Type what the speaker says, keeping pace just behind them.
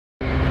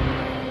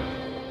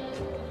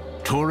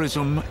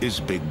Tourism is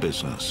big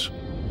business.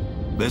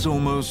 There's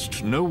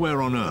almost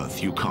nowhere on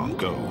Earth you can't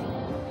go.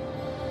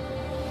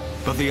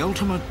 But the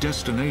ultimate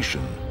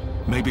destination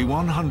may be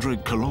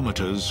 100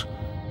 kilometers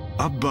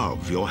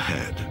above your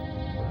head.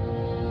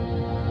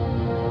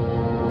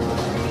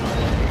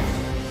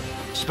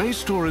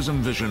 Space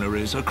tourism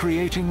visionaries are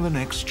creating the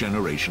next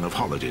generation of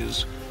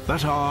holidays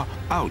that are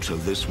out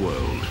of this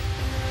world.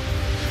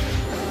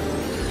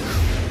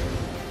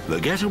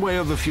 The getaway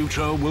of the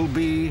future will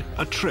be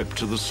a trip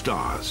to the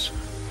stars,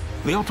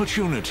 the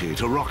opportunity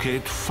to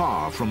rocket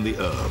far from the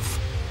Earth.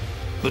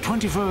 The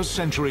 21st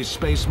century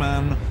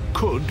spaceman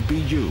could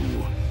be you.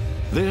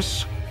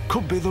 This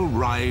could be the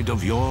ride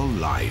of your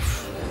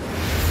life.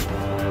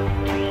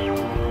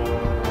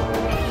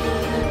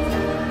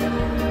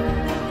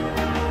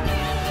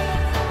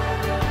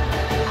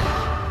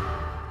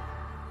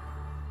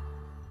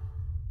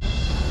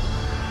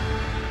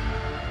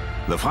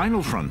 The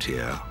Final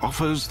Frontier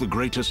offers the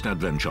greatest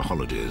adventure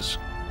holidays.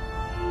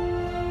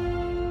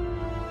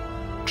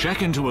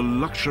 Check into a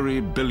luxury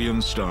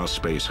billion-star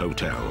space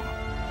hotel.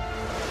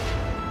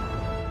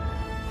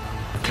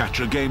 Catch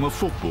a game of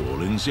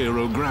football in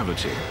zero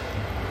gravity.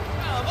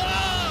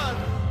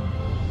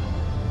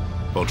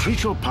 Or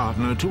treat your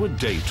partner to a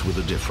date with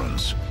a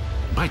difference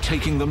by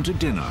taking them to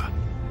dinner,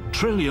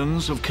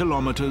 trillions of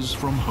kilometers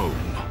from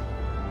home.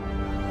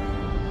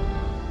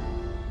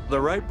 The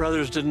Wright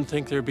brothers didn't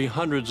think there'd be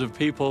hundreds of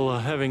people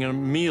having a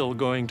meal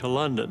going to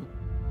London.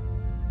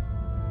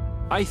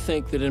 I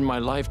think that in my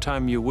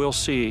lifetime you will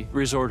see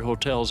resort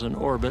hotels in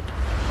orbit.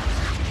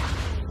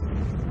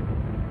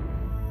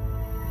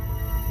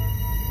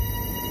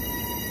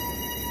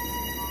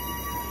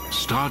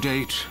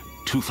 Stardate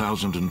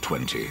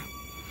 2020.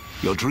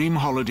 Your dream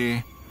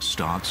holiday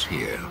starts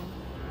here.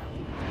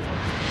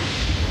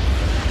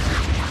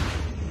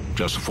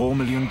 Just $4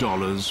 million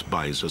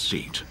buys a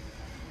seat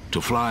to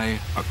fly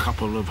a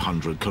couple of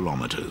 100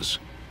 kilometers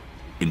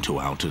into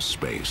outer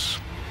space.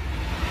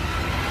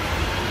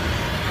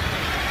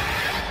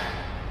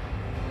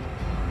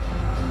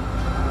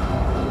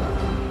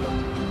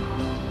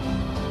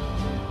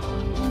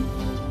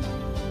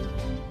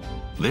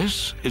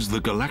 This is the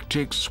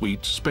Galactic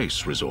Suite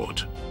Space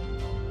Resort.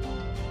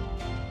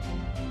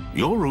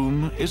 Your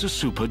room is a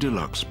super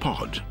deluxe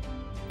pod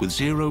with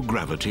zero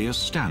gravity as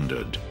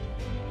standard.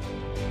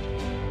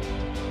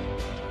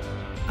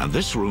 And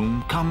this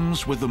room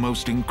comes with the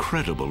most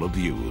incredible of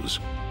views.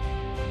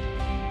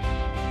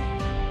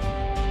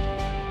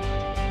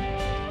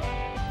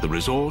 The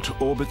resort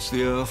orbits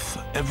the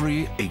Earth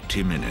every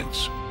 80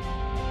 minutes.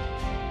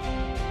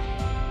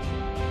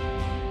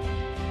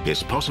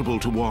 It's possible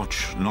to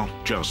watch not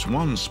just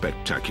one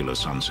spectacular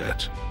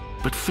sunset,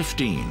 but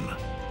 15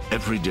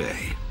 every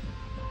day.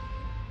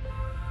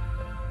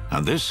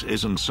 And this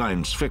isn't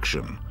science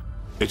fiction.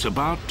 It's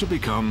about to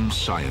become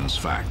science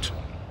fact.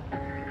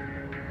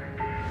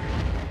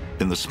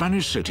 In the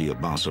Spanish city of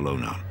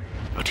Barcelona,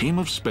 a team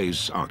of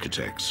space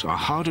architects are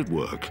hard at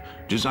work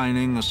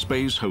designing a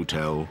space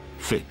hotel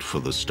fit for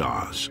the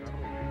stars.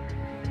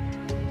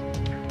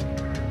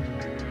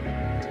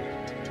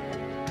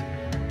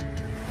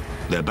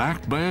 They're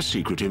backed by a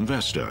secret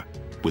investor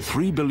with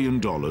 $3 billion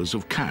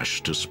of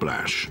cash to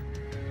splash.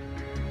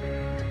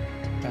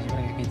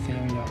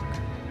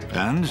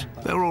 And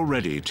they're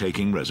already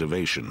taking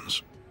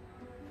reservations.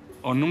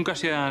 Never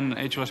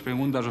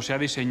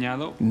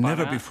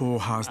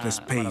before has the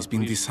space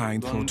been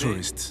designed for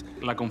tourists,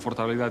 where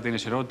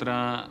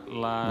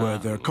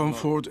their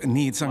comfort,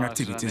 needs and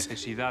activities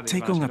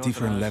take on a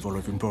different level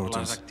of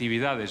importance.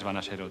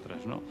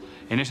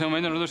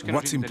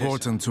 What's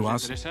important to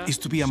us is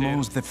to be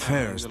amongst the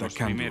first that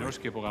can do it.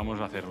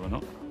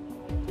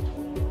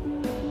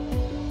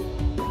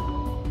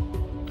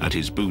 At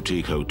his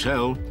boutique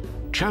hotel,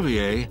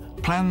 Xavier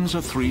plans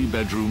a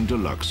 3-bedroom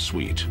deluxe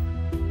suite.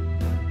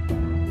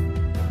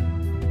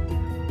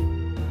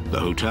 The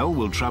hotel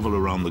will travel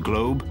around the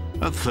globe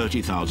at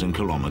 30,000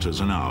 kilometers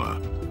an hour,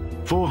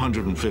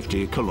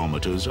 450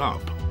 kilometers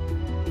up.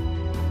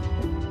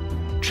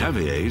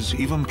 Xavier's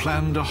even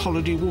planned a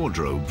holiday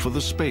wardrobe for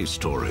the space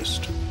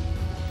tourist.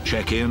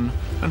 Check in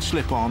and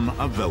slip on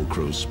a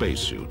Velcro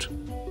spacesuit.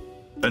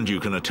 And you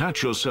can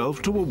attach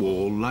yourself to a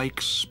wall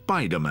like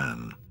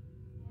Spider-Man.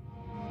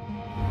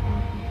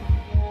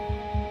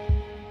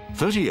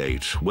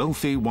 38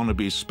 wealthy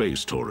wannabe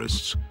space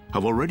tourists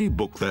have already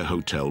booked their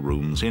hotel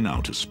rooms in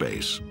outer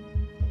space,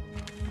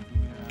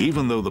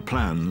 even though the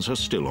plans are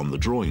still on the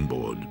drawing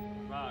board.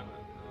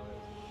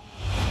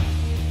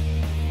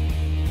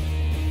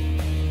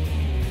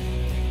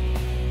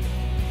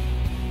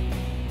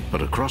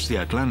 But across the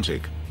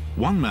Atlantic,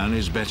 one man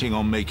is betting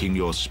on making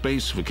your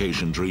space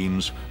vacation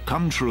dreams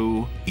come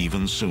true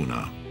even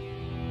sooner.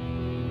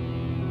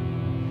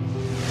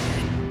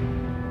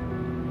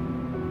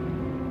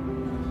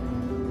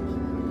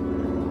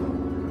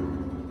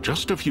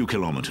 Just a few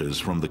kilometers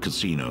from the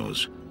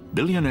casinos,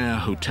 billionaire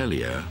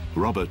hotelier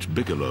Robert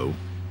Bigelow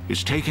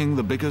is taking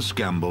the biggest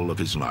gamble of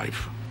his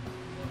life.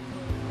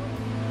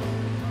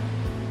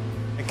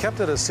 I kept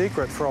it a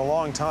secret for a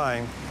long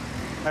time,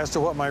 as to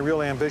what my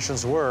real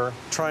ambitions were,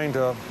 trying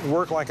to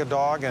work like a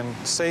dog and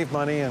save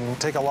money and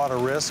take a lot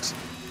of risks.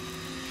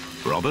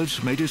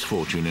 Robert made his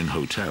fortune in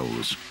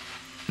hotels.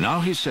 Now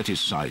he set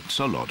his sights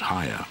a lot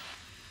higher.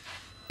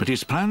 But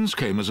his plans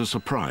came as a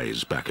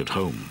surprise back at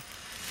home.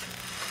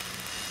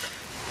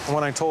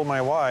 When I told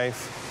my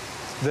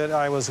wife that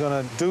I was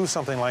going to do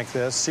something like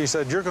this, she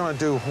said, "You're going to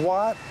do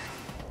what?"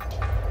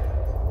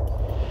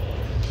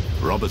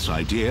 Robert's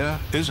idea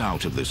is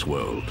out of this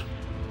world.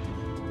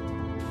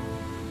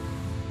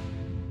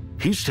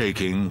 He's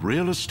taking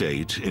real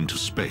estate into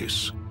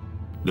space,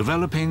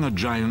 developing a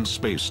giant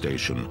space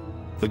station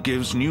that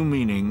gives new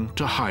meaning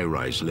to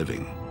high-rise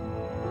living.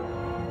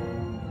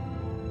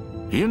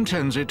 He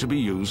intends it to be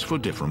used for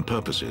different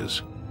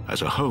purposes,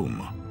 as a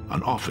home,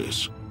 an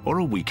office, or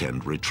a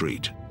weekend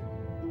retreat.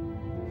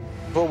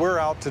 What we're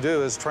out to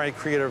do is try to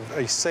create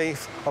a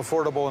safe,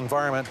 affordable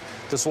environment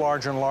that's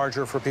larger and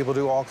larger for people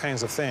to do all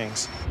kinds of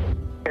things.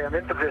 Okay, I'm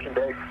in position,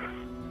 Dave.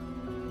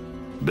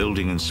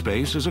 Building in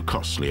space is a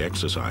costly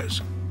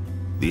exercise.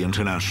 The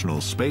International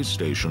Space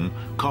Station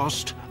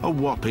cost a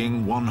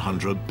whopping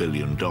 $100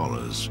 billion.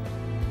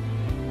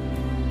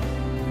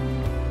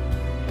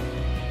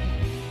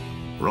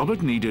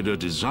 Robert needed a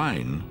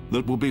design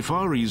that would be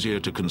far easier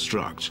to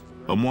construct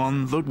and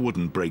one that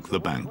wouldn't break the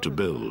bank to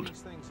build.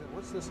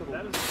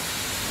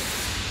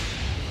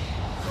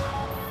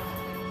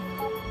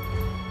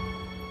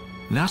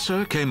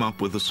 NASA came up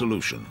with a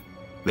solution.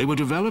 They were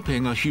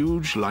developing a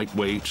huge,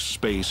 lightweight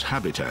space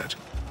habitat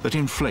that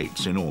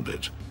inflates in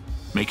orbit,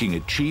 making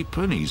it cheap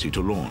and easy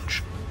to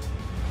launch.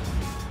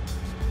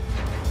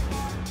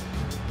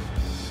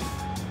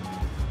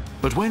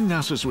 But when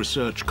NASA's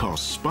research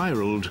costs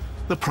spiraled,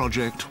 the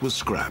project was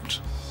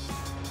scrapped.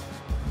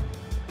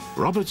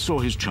 Robert saw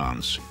his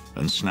chance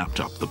and snapped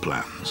up the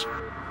plans.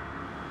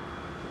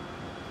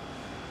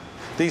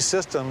 These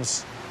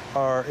systems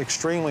are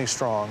extremely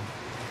strong.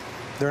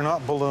 They're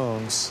not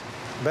balloons.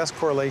 Best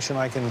correlation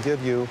I can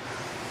give you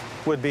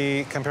would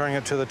be comparing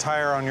it to the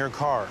tire on your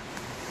car.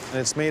 And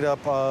it's made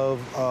up of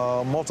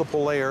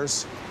multiple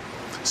layers,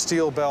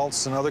 steel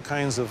belts, and other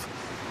kinds of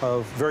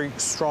very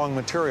strong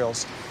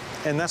materials.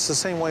 And that's the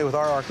same way with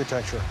our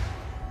architecture.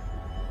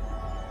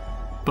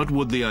 But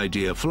would the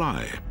idea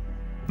fly?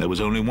 There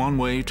was only one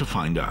way to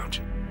find out.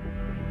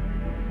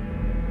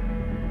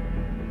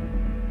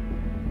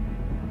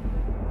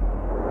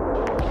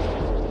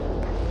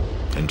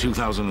 In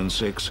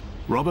 2006,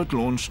 Robert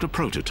launched a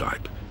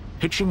prototype,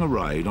 hitching a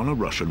ride on a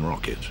Russian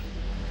rocket.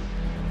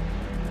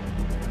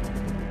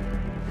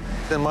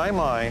 In my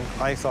mind,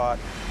 I thought,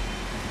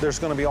 there's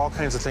going to be all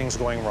kinds of things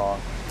going wrong.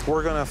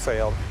 We're going to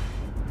fail.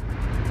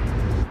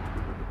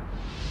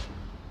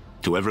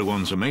 To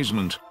everyone's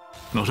amazement,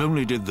 not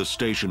only did the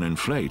station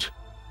inflate,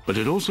 but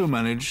it also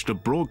managed to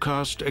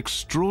broadcast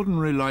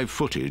extraordinary live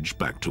footage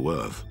back to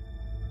Earth.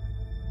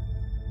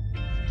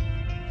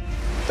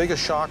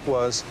 Biggest shock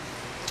was,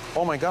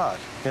 oh my God,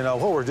 you know,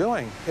 what we're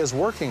doing is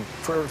working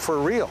for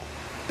real.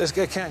 It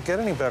can't get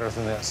any better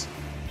than this.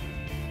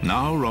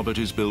 Now Robert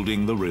is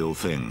building the real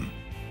thing,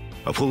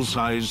 a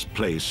full-sized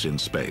place in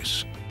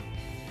space.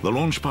 The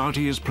launch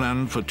party is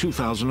planned for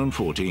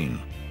 2014,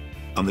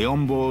 and the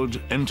onboard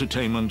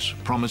entertainment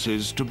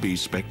promises to be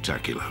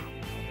spectacular.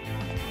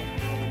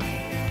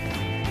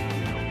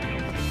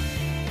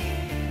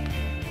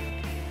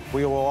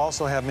 We will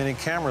also have many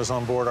cameras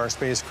on board our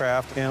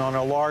spacecraft, and on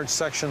a large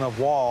section of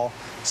wall,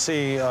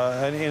 see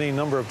any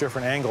number of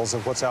different angles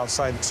of what's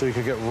outside. So you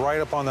could get right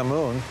up on the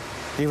moon,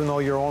 even though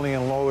you're only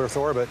in low Earth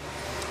orbit.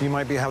 You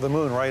might have the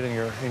moon right in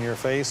your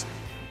face.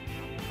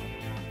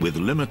 With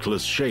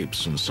limitless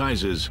shapes and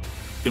sizes,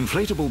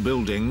 inflatable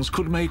buildings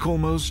could make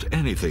almost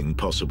anything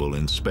possible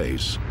in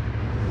space.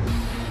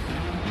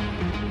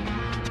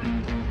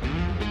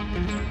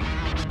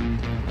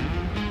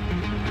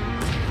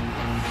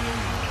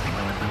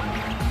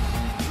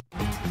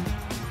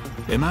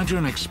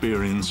 Imagine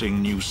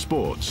experiencing new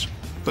sports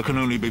that can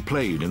only be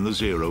played in the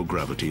zero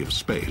gravity of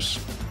space.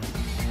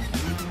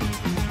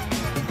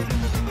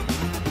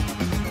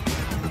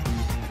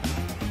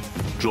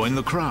 Join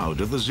the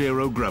crowd at the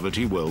Zero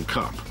Gravity World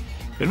Cup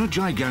in a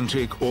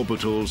gigantic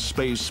orbital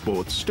space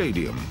sports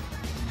stadium.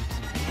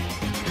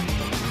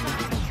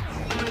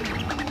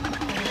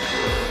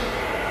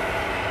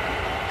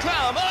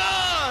 Come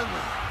on!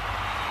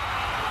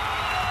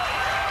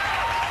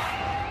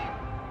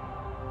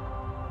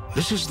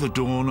 This is the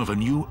dawn of a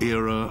new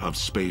era of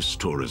space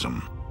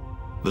tourism.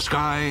 The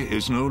sky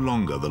is no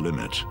longer the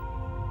limit.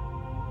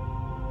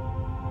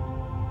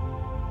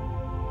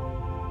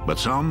 But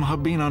some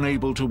have been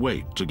unable to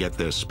wait to get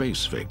their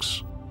space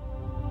fix.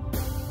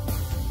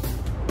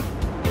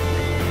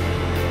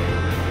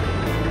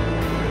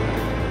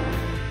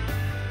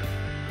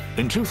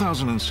 In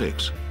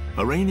 2006,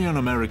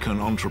 Iranian-American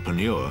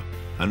entrepreneur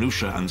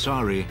Anousheh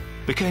Ansari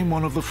became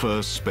one of the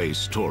first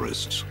space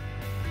tourists.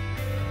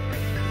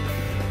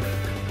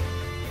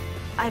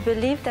 I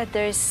believe that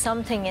there is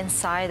something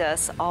inside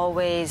us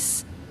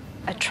always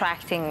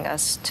attracting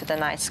us to the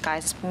night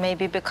skies,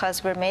 maybe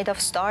because we're made of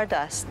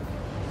stardust.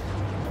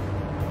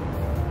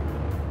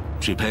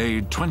 She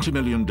paid $20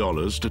 million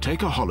to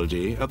take a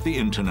holiday at the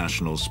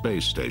International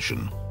Space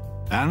Station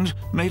and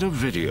made a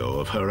video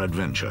of her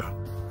adventure.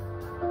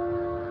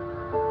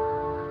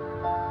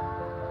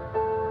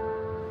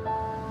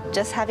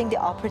 Just having the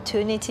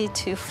opportunity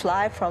to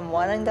fly from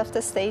one end of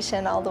the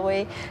station all the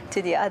way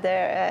to the other,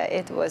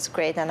 it was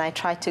great. And I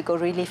tried to go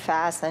really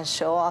fast and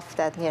show off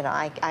that, you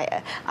know,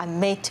 I'm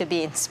made to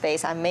be in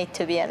space. I'm made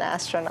to be an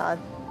astronaut.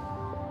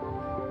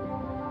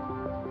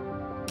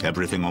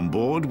 Everything on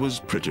board was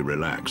pretty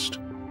relaxed,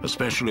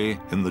 especially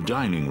in the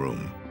dining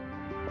room.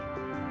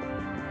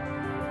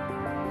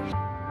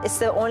 It's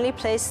the only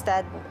place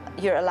that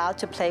you're allowed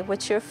to play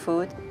with your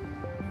food.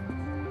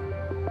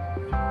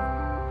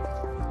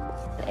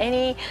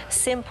 Any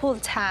simple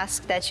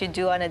task that you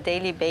do on a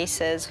daily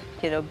basis,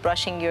 you know,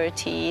 brushing your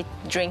teeth,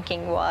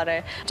 drinking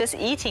water, just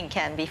eating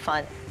can be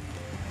fun.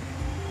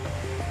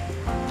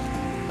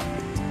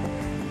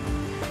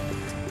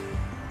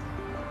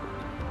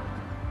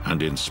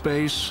 And in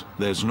space,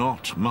 there's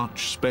not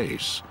much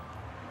space.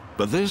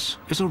 But this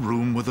is a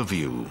room with a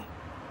view.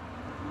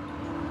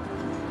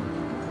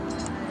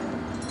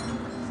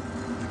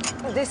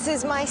 This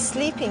is my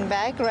sleeping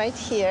bag right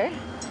here,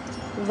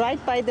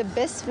 right by the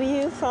best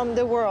view from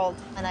the world.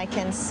 And I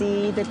can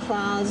see the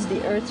clouds,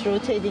 the Earth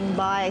rotating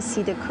by. I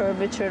see the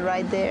curvature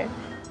right there.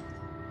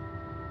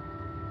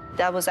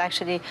 That was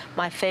actually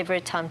my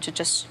favorite time to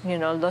just, you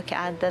know, look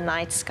at the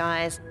night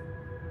skies.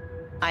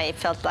 I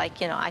felt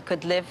like, you know, I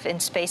could live in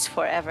space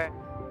forever.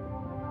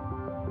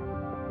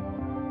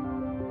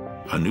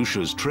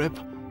 Anusha's trip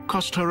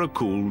cost her a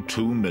cool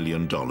 $2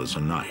 million a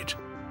night.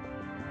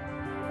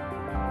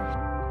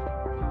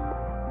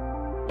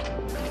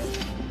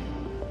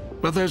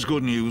 But there's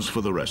good news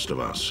for the rest of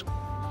us.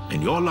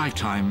 In your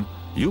lifetime,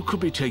 you could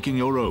be taking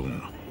your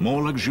own,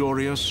 more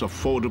luxurious,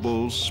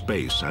 affordable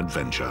space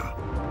adventure.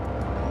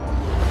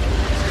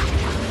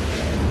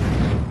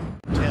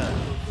 10,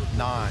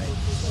 9,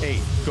 8,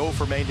 go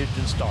for main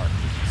engine start.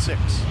 6,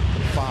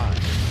 5,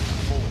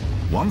 4.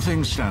 One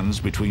thing stands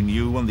between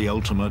you and the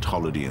ultimate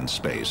holiday in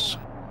space: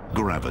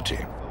 gravity.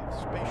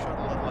 Space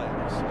shuttle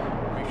Atlantis,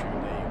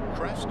 reaching the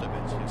crest of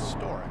its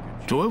historic.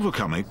 To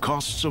overcome it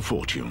costs a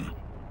fortune.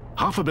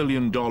 $500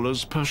 million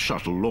per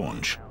shuttle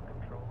launch.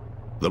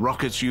 The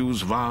rockets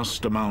use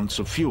vast amounts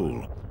of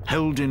fuel,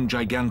 held in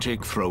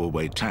gigantic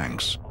throwaway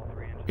tanks.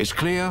 It's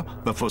clear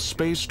that for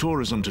space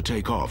tourism to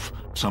take off,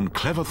 some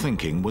clever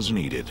thinking was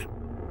needed.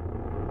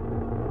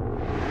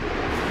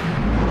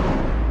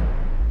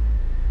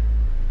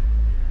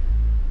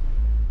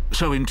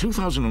 So in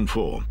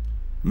 2004,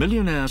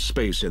 millionaire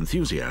space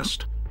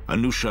enthusiast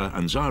Anusha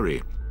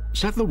Ansari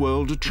set the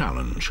world a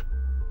challenge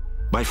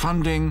by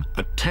funding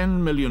a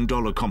 $10 million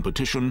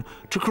competition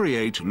to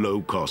create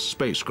low-cost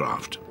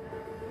spacecraft.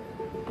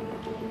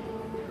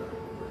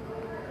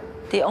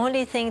 The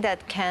only thing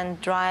that can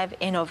drive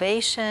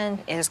innovation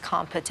is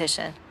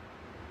competition,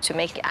 to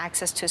make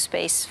access to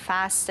space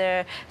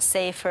faster,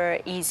 safer,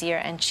 easier,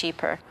 and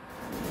cheaper.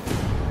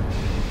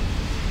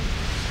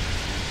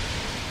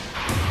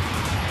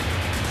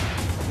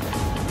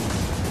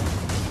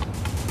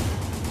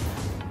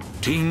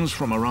 Teams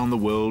from around the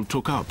world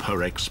took up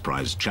her X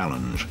Prize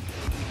challenge.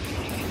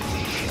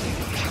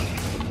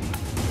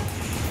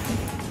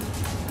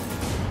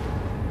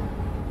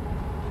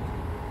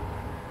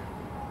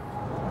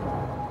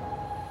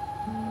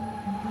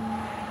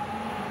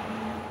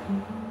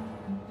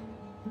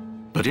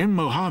 But in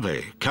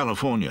Mojave,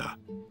 California,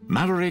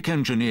 maverick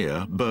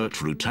engineer Burt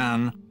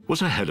Rutan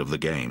was ahead of the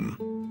game.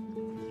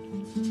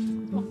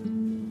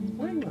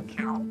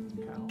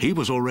 He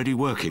was already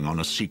working on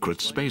a secret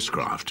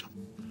spacecraft.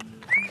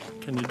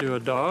 Can you do a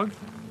dog?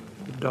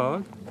 A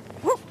dog?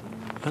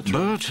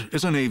 Burt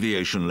is an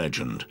aviation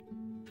legend.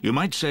 You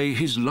might say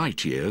he's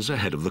light years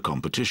ahead of the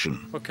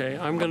competition. Okay,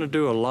 I'm going to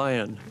do a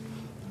lion.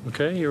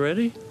 Okay, you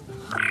ready?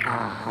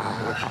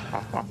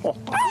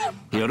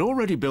 He had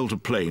already built a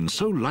plane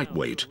so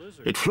lightweight,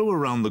 it flew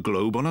around the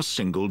globe on a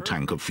single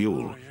tank of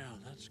fuel.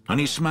 And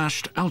he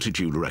smashed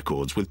altitude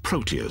records with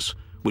Proteus,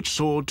 which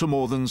soared to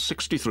more than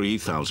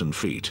 63,000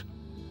 feet.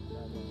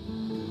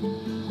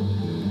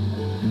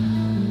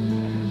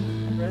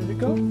 Ready to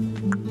go?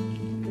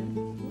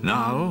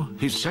 Now,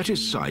 he's set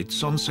his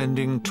sights on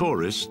sending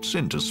tourists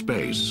into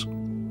space.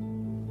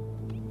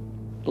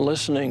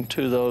 Listening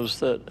to those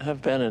that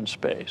have been in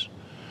space,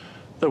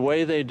 the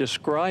way they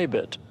describe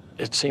it,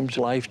 it seems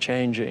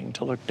life-changing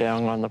to look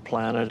down on the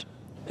planet.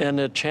 And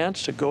a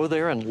chance to go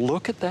there and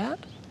look at that?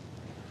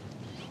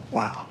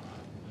 Wow.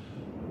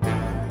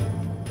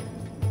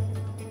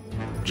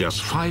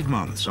 Just 5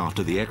 months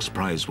after the X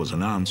Prize was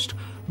announced,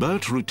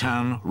 Burt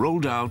Rutan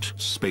rolled out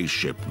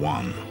Spaceship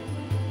One.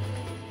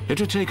 It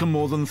had taken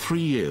more than 3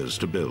 years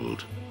to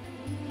build.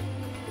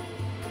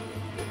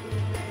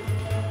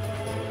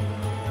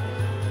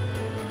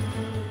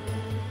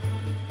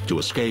 To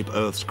escape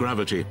Earth's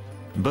gravity,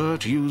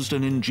 Burt used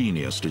an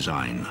ingenious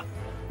design,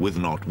 with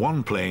not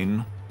one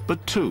plane,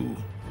 but two.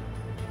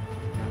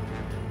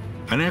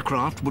 An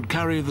aircraft would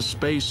carry the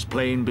space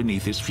plane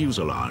beneath its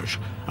fuselage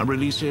and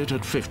release it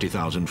at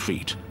 50,000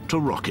 feet, to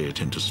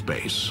rocket into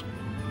space.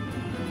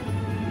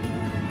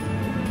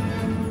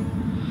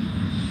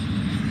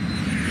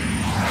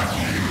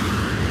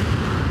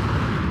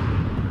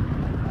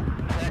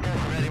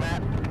 Ready,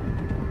 Matt?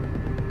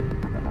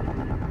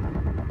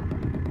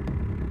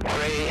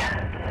 3,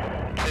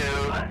 2,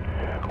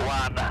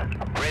 1,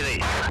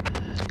 release.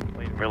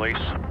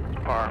 Release.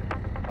 Fire.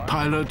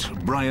 Pilot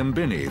Brian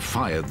Binney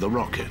fired the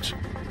rocket.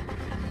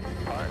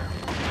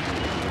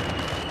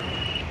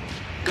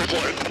 Good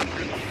work.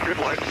 Good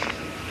work.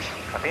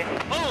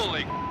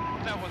 Holy!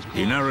 That was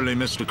He narrowly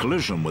missed a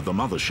collision with the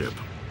mothership.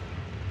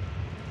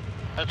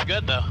 That's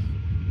good, though.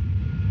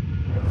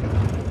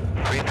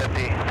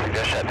 350,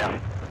 suggest shutdown.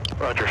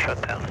 Roger,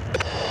 shutdown.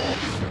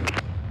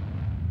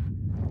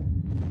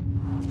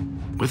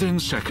 Within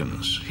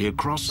seconds, he had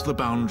crossed the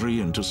boundary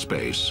into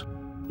space,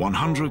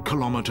 100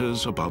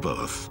 kilometers above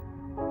Earth.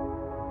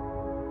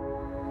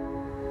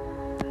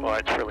 Well,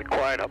 it's really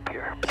quiet up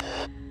here.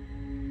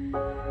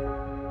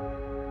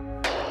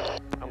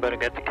 I'm gonna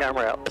get the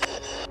camera out.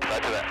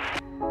 Roger that.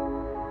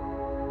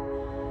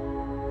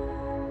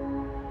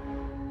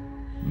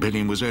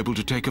 Binney was able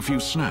to take a few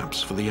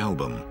snaps for the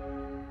album,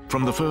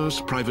 from the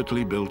first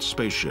privately built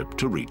spaceship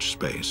to reach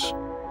space.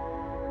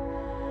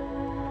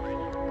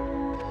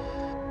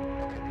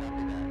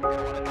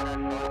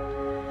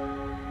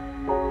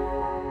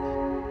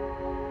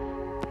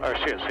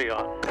 RCSC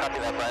on. Copy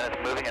that, Brian.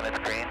 It's moving and it's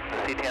green.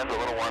 The CTM's a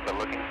little warm, but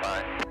looking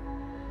fine.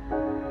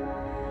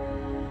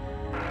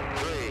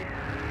 3,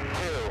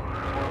 2,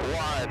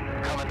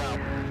 1, coming down.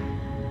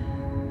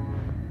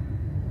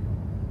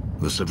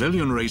 The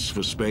civilian race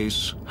for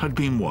space had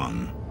been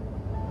won.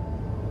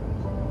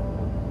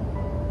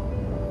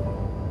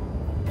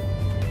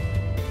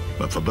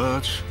 But for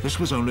Bert, this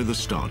was only the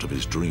start of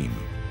his dream.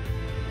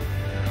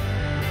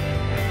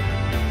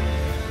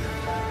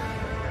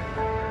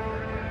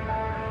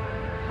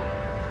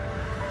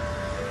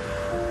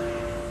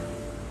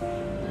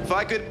 If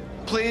I could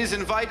please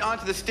invite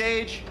onto the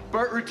stage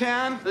Bert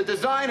Rutan, the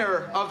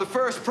designer of the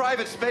first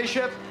private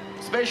spaceship,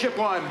 Spaceship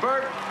One.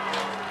 Bert?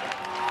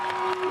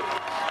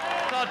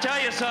 I'll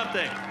tell you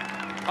something.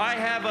 I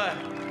have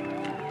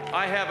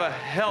a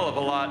hell of a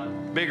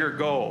lot bigger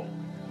goal.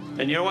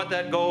 And you know what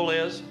that goal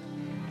is?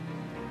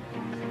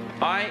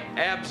 I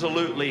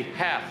absolutely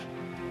have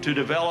to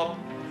develop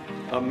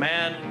a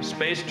manned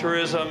space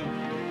tourism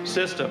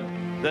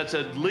system that's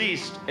at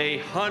least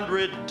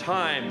 100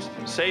 times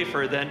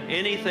safer than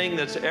anything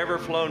that's ever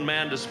flown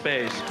manned to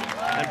space,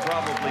 and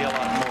probably a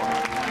lot more.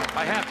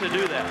 I have to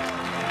do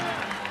that.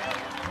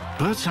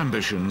 Bert's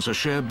ambitions are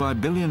shared by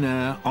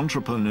billionaire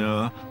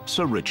entrepreneur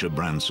Sir Richard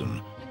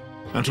Branson,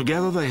 and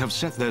together they have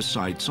set their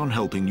sights on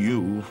helping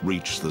you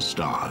reach the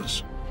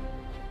stars.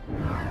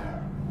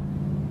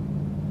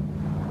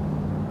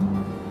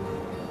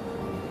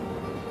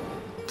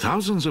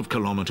 Thousands of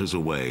kilometers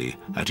away,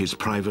 at his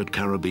private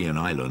Caribbean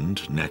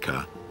island,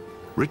 Necker,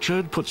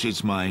 Richard puts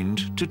his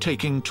mind to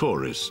taking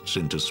tourists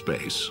into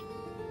space.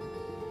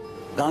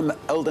 I'm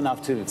old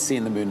enough to have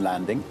seen the moon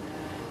landing,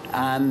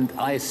 and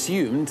I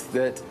assumed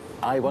that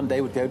I one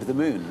day would go to the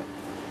moon.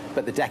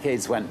 But the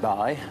decades went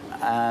by,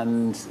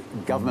 and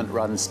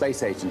government-run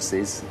space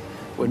agencies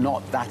were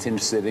not that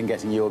interested in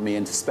getting you or me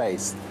into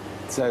space.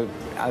 So,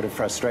 out of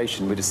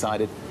frustration, we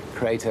decided to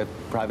create a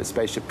private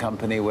spaceship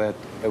company where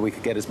we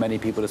could get as many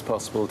people as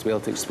possible to be able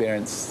to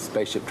experience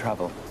spaceship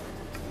travel.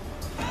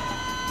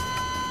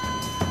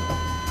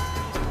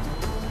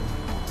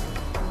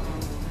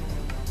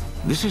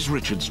 This is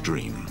Richard's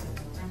dream,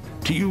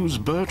 to use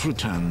Bert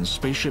Rutan's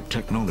spaceship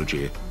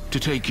technology to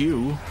take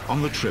you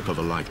on the trip of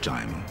a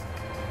lifetime.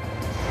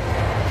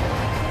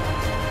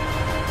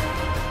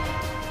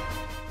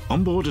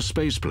 On board a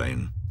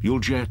spaceplane, you'll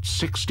jet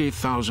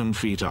 60,000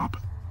 feet up,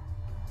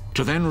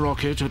 to then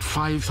rocket at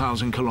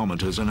 5,000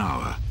 kilometers an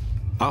hour,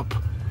 up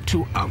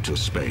to outer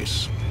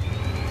space.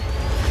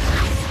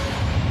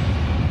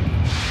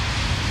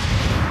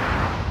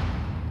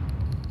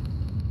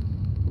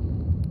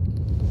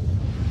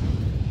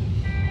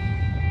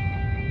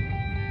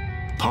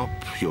 Pop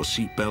your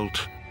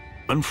seatbelt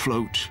and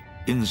float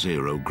in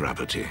zero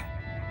gravity.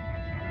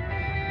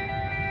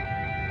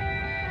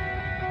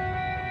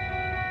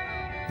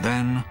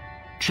 Then,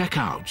 check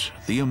out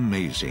the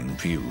amazing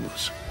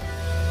views.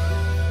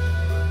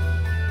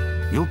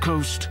 You'll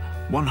coast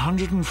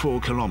 104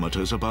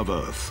 kilometers above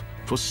Earth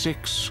for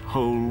 6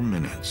 whole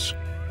minutes,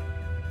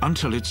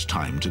 until it's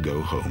time to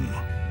go home.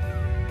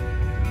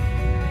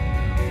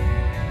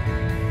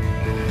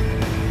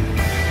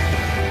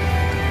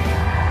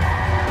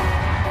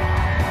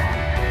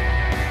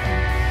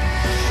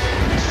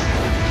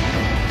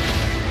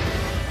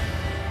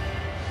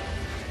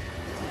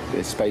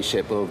 The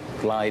spaceship will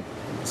glide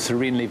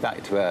serenely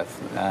back to Earth,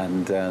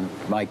 and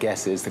my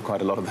guess is that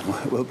quite a lot of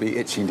them will be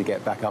itching to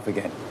get back up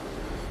again.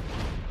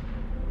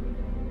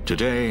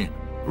 Today,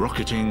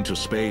 rocketing to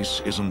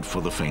space isn't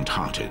for the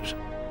faint-hearted.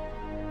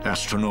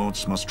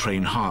 Astronauts must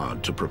train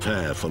hard to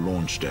prepare for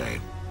launch day.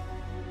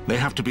 They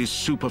have to be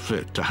super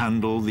fit to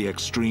handle the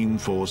extreme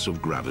force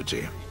of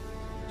gravity.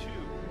 2,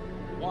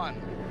 1,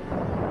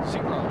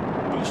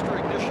 0. Booster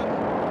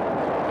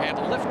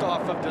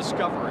off of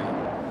Discovery.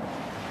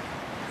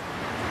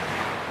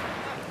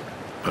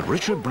 But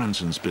Richard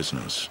Branson's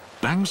business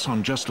banks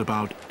on just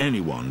about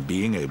anyone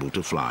being able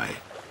to fly,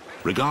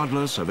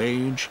 regardless of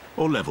age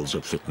or levels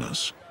of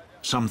fitness.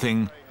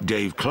 Something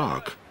Dave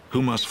Clark,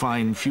 who must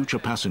find future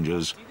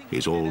passengers,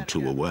 is all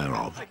too aware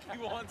of.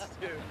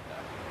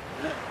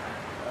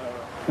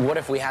 What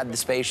if we had the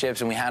spaceships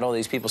and we had all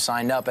these people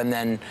signed up and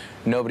then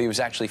nobody was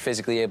actually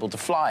physically able to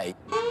fly?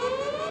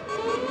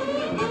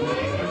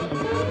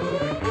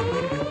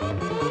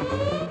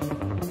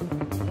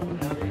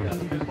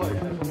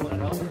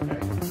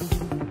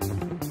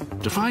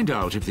 To find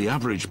out if the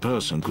average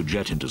person could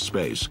jet into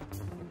space,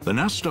 the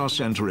NASTAR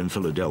Center in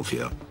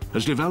Philadelphia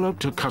has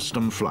developed a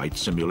custom flight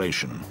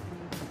simulation.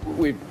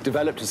 We've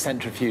developed a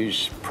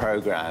centrifuge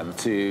program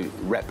to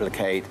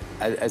replicate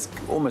as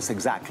almost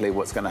exactly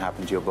what's going to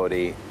happen to your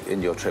body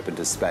in your trip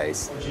into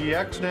space.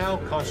 GX now,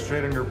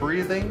 concentrate on your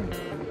breathing.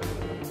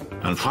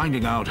 And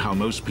finding out how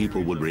most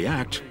people would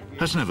react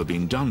has never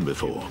been done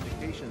before.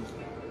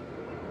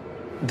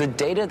 The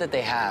data that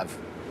they have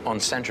on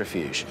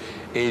centrifuge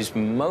is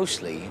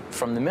mostly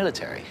from the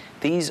military.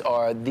 These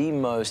are the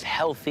most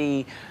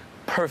healthy,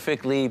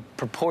 perfectly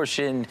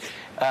proportioned,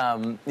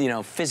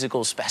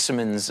 physical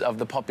specimens of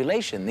the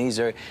population. These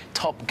are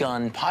Top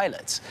Gun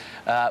pilots,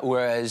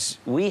 whereas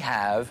we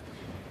have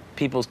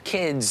people's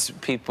kids,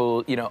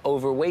 people,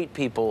 overweight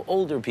people,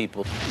 older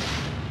people.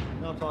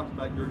 Now talk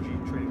about your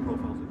gene training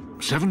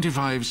profiles.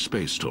 75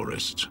 space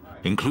tourists,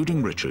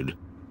 including Richard,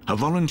 have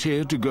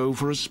volunteered to go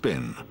for a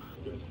spin.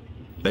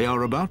 They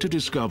are about to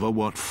discover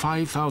what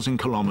 5,000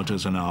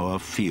 kilometers an hour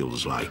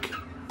feels like.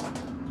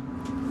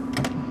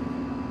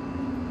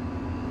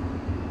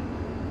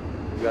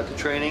 You got the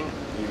training,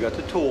 you got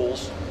the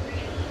tools,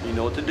 you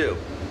know what to do.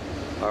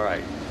 All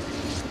right,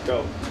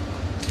 go.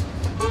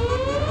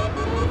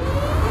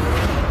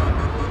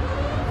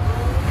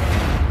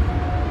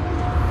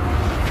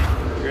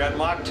 You're at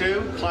Mach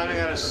 2, climbing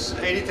at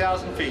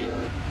 80,000 feet.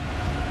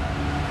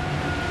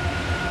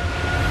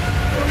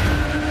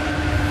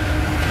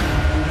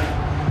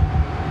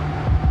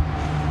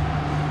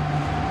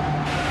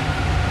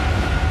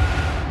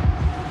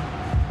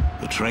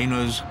 The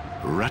trainers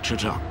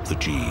ratchet up the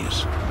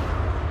G's.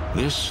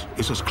 This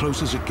is as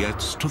close as it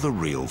gets to the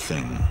real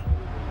thing.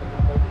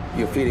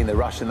 You're feeling the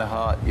rush in the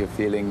heart, you're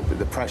feeling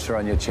the pressure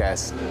on your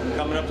chest.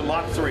 Coming up to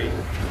Mach 3.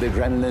 The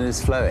adrenaline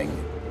is flowing.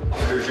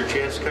 Here's your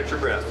chance to catch your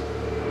breath.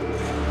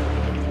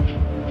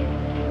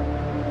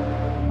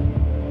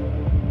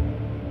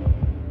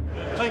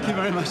 Thank you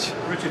very much.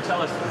 Richard,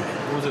 tell us,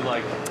 what was it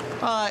like?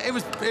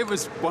 It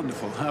was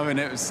wonderful. I mean,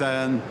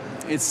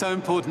 it's so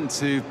important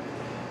to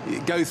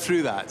go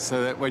through that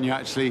so that when you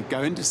actually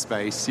go into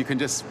space, you can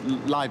just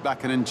lie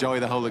back and enjoy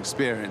the whole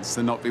experience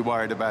and not be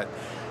worried about,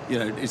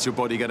 is your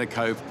body going to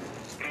cope?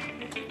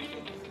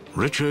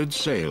 Richard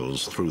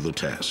sails through the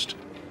test.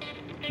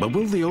 But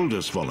will the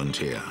oldest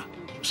volunteer,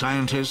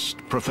 scientist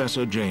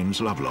Professor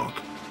James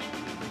Lovelock?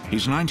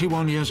 He's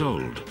 91 years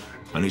old,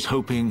 and he's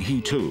hoping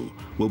he too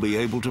will be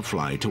able to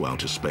fly to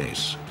outer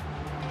space.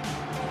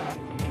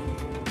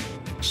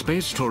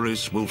 Space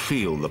tourists will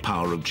feel the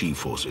power of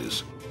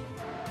G-forces.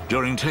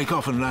 During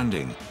takeoff and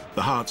landing,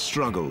 the heart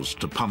struggles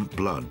to pump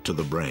blood to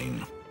the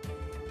brain.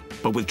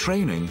 But with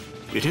training,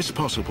 it is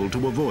possible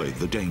to avoid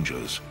the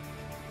dangers.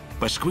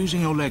 By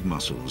squeezing your leg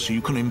muscles, you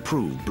can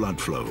improve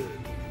blood flow,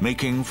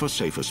 making for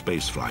safer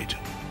spaceflight.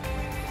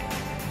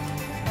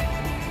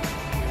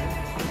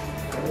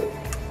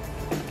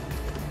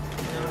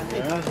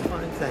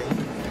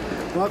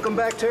 Welcome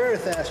back to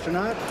Earth,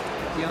 astronaut.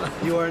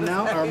 You are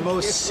now our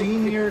most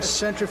senior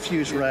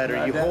centrifuge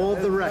rider. You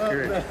hold the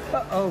record.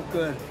 Oh,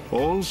 good.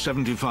 All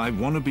 75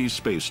 wannabe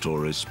space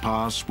tourists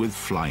pass with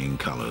flying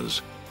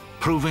colors,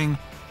 proving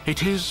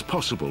it is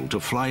possible to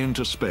fly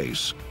into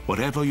space,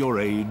 whatever your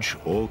age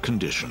or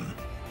condition.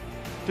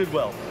 Did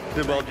well.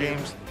 Did well,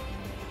 James.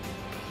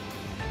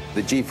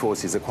 The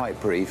G-forces are quite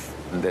brief,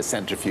 and the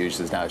centrifuge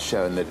has now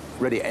shown that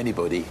really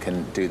anybody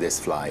can do this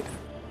flight.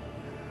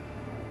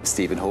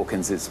 Stephen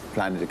Hawkins is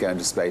planning to go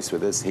into space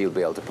with us. He'll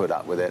be able to put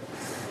up with it.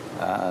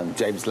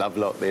 James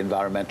Lovelock, the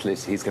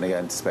environmentalist, he's going to go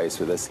into space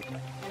with us.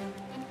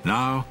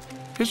 Now,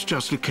 it's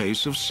just a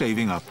case of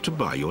saving up to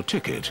buy your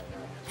ticket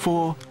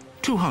for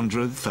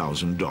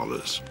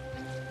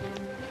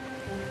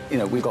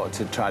 $200,000. We've got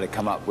to try to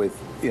come up with,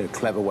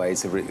 clever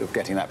ways of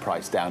getting that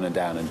price down and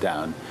down and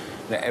down.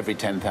 Every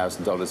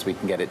 $10,000 we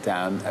can get it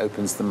down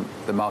opens the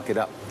market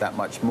up that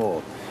much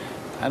more.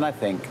 And I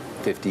think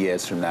 50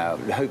 years from now,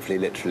 hopefully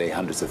literally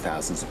hundreds of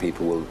thousands of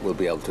people will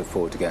be able to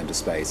afford to go into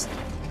space.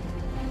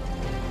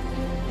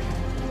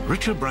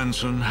 Richard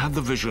Branson had the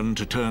vision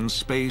to turn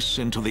space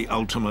into the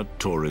ultimate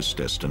tourist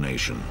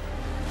destination.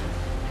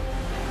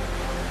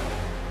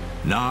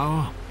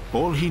 Now,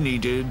 all he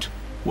needed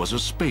was a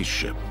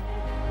spaceship.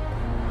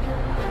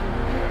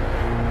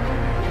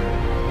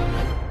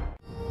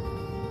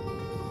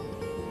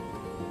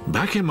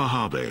 Back in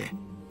Mojave,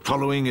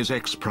 following his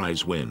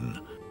X-Prize win,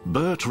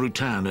 Burt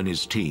Rutan and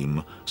his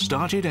team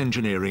started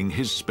engineering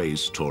his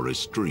space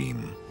tourist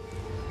dream.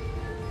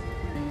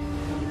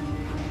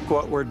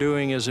 what we're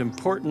doing is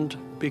important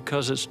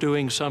because it's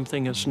doing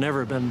something that's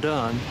never been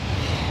done.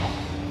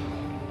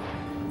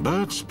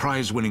 Bert's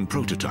prize-winning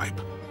prototype,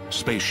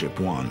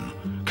 Spaceship One,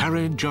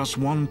 carried just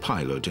one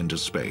pilot into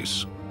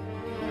space.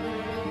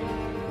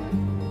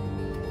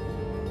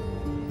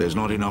 There's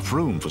not enough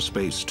room for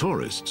space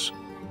tourists,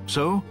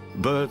 so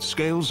Bert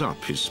scales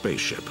up his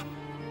spaceship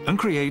and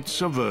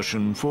creates a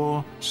version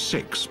for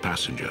 6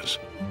 passengers.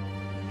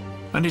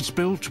 And it's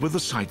built with the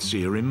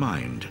sightseer in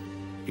mind.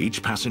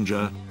 Each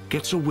passenger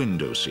gets a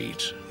window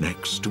seat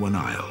next to an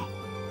aisle.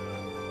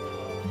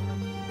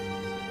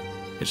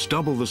 It's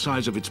double the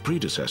size of its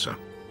predecessor,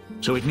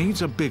 so it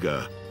needs a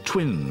bigger,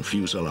 twin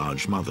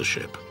fuselage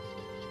mothership.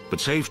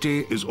 But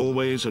safety is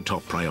always a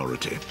top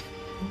priority.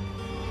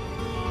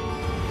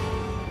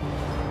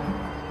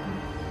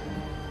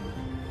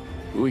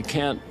 We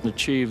can't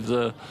achieve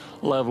the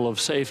level of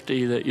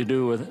safety that you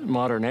do with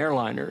modern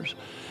airliners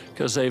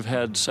because they've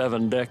had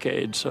 7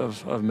 decades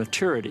of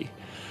maturity.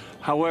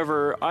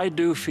 However, I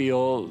do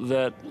feel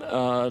that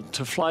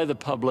to fly the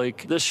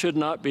public, this should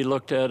not be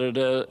looked at it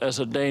as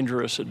a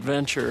dangerous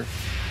adventure.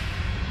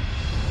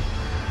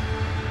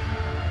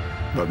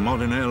 But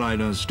modern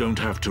airliners don't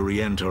have to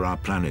re-enter our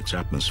planet's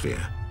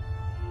atmosphere.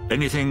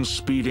 Anything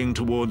speeding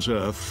towards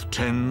Earth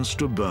tends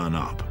to burn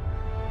up.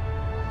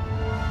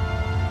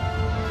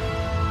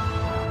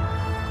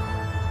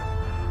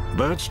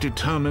 Bert's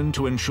determined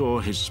to ensure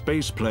his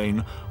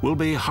spaceplane will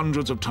be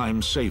hundreds of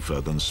times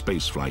safer than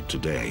spaceflight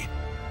today.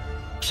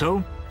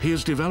 So, he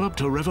has developed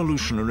a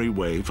revolutionary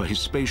way for his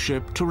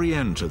spaceship to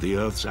re-enter the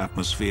Earth's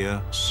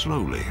atmosphere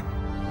slowly.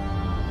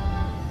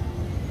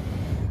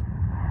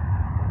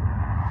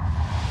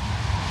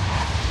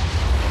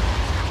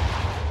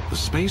 The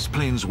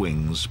spaceplane's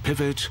wings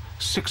pivot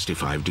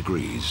 65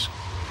 degrees.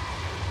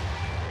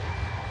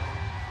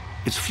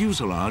 Its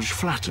fuselage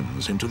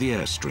flattens into the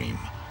airstream,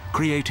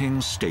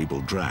 creating stable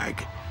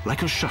drag,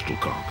 like a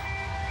shuttlecock.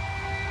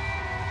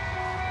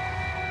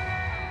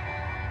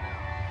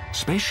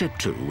 Spaceship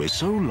Two is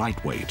so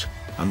lightweight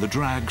and the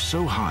drag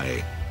so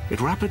high, it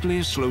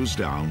rapidly slows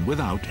down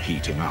without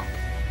heating up.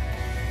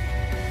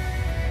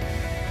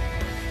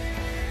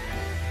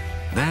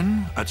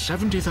 Then, at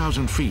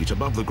 70,000 feet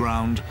above the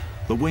ground,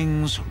 the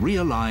wings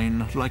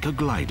realign like a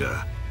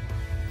glider,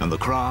 and the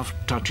craft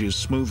touches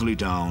smoothly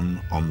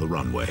down on the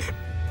runway.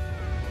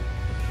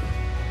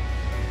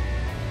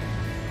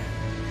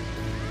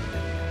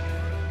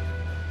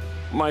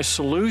 My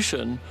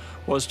solution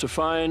was to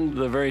find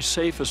the very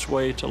safest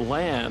way to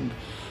land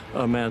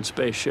a manned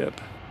spaceship.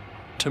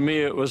 To me,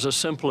 it was the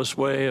simplest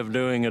way of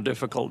doing a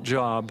difficult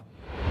job.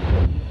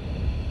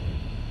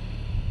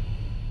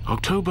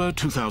 October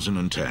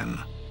 2010.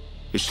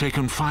 It's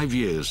taken 5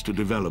 years to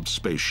develop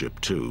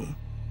Spaceship Two.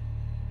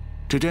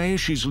 Today,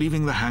 she's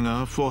leaving the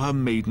hangar for her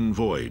maiden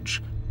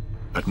voyage.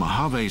 At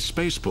Mojave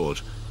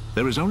Spaceport,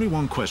 there is only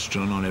one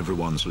question on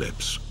everyone's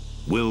lips.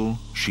 Will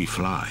she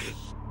fly?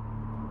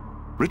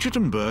 Richard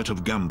and Bert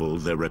have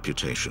gambled their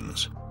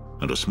reputations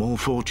and a small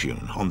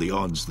fortune on the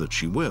odds that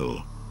she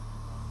will.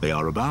 They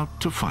are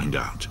about to find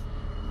out.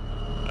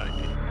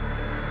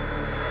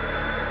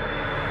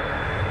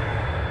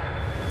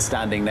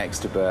 Standing next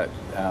to Bert,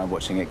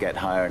 watching it get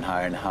higher and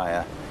higher and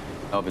higher.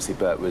 Obviously,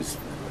 Bert was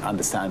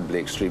understandably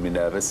extremely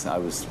nervous. I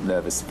was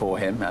nervous for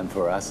him and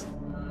for us.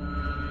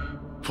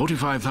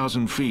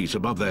 45,000 feet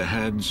above their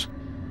heads,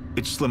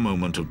 it's the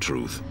moment of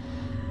truth.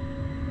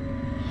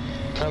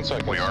 10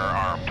 seconds. We are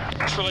armed.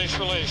 Release,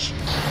 release.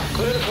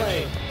 Clear the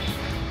plane.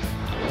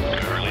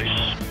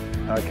 Release.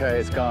 Okay,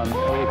 it's gone.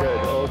 All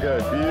good, all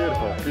good.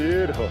 Beautiful,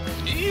 beautiful.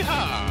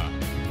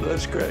 Yeehaw!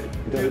 That's great.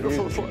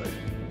 Beautiful flight.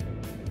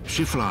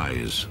 She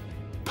flies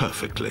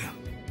perfectly.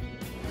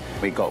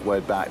 We got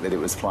word back that it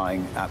was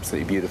flying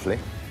absolutely beautifully.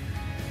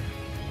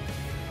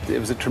 It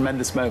was a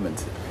tremendous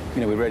moment.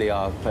 You know, we really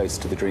are close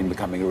to the dream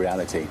becoming a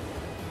reality.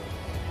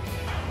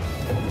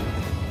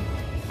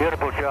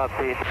 Beautiful job,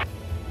 Pete.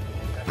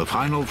 The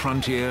final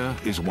frontier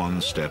is one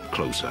step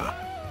closer.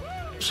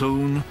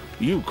 Soon,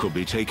 you could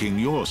be taking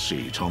your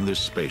seat on this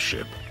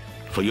spaceship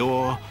for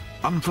your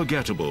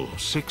unforgettable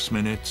 6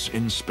 minutes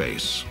in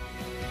space.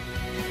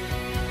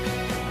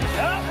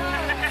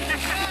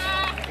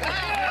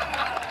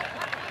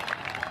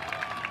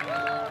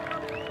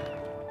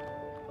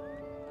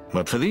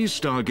 But for these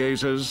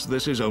stargazers,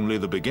 this is only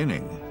the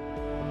beginning.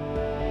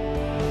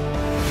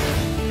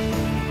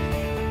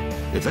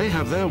 If they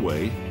have their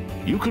way,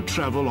 you could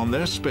travel on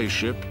their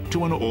spaceship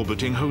to an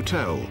orbiting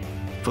hotel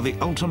for the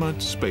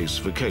ultimate space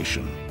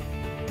vacation.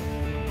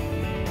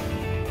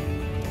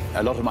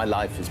 A lot of my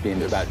life has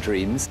been about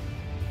dreams.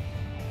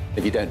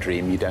 If you don't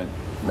dream, you don't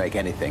make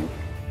anything.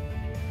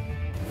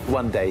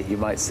 One day you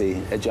might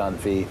see a giant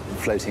V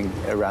floating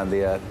around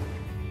the Earth.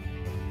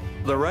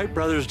 The Wright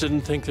brothers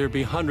didn't think there'd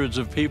be hundreds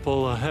of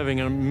people having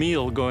a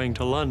meal going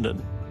to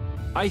London.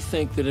 I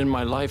think that in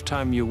my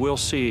lifetime you will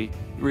see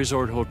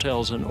resort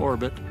hotels in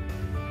orbit.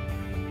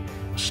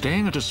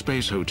 Staying at a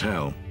space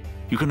hotel,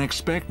 you can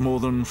expect more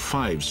than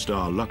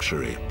 5-star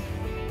luxury.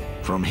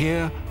 From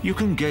here, you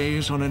can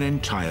gaze on an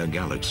entire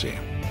galaxy.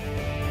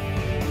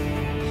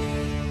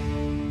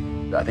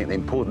 I think the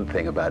important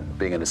thing about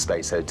being in a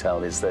space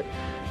hotel is that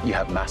you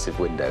have massive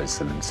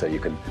windows, and so you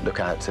can look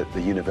out at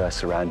the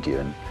universe around you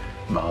and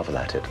marvel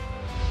at it.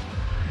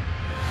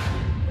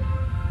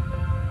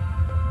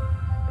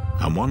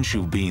 And once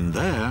you've been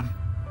there,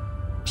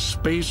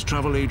 space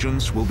travel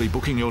agents will be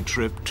booking your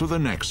trip to the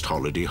next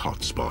holiday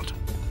hotspot.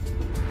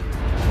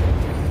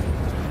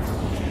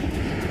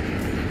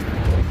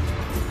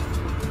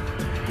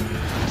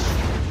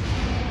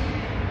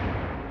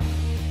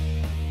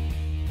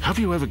 Have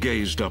you ever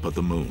gazed up at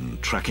the moon,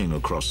 tracking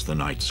across the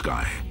night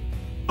sky,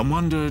 and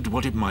wondered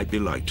what it might be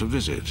like to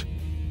visit,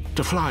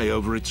 to fly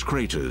over its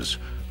craters,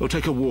 or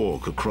take a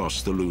walk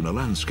across the lunar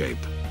landscape?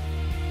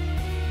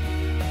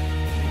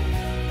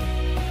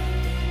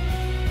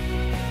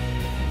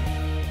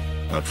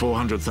 At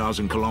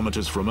 400,000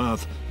 kilometers from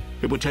Earth,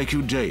 it would take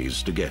you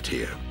days to get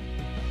here.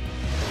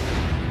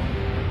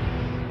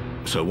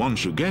 So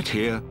once you get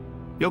here,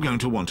 you're going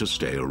to want to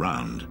stay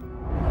around.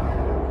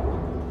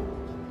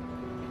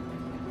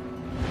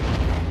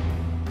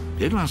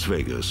 In Las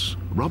Vegas,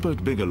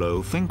 Robert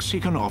Bigelow thinks he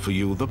can offer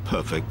you the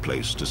perfect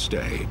place to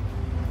stay.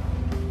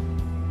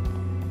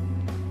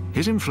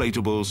 His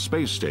inflatable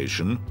space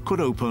station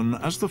could open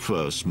as the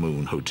first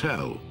moon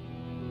hotel.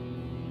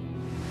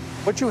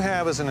 What you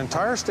have is an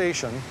entire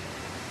station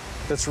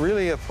that's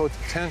really a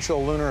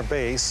potential lunar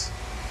base.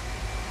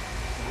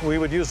 We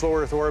would use low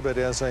Earth orbit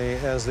as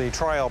the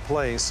trial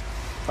place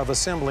of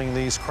assembling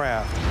these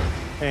craft.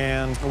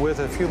 And with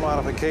a few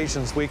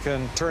modifications, we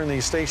can turn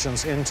these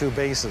stations into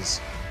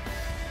bases.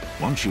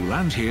 Once you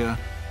land here,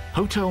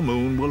 Hotel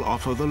Moon will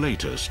offer the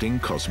latest in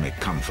cosmic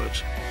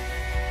comfort.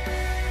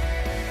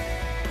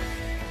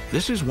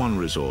 This is one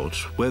resort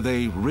where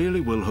they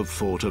really will have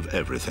thought of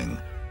everything,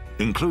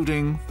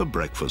 including the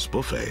breakfast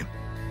buffet.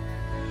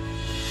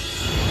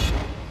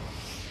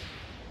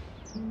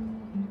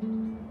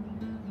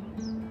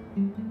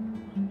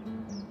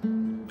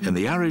 In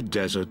the arid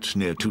desert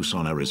near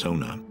Tucson,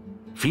 Arizona,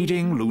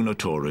 feeding lunar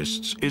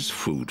tourists is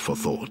food for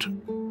thought.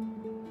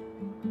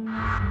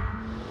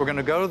 We're going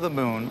to go to the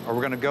moon, or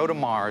we're going to go to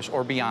Mars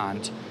or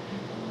beyond,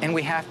 and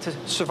we have to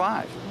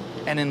survive.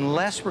 And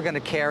unless we're going to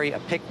carry a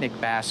picnic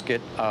basket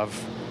of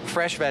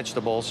fresh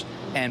vegetables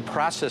and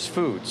processed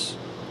foods,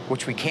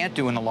 which we can't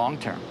do in the long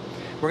term,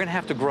 we're going to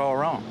have to grow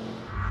our own.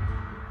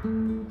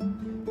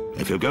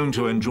 If you're going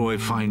to enjoy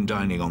fine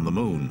dining on the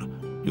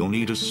moon, you'll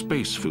need a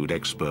space food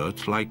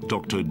expert like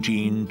Dr.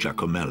 Gene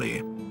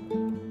Giacomelli.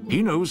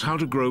 He knows how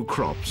to grow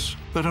crops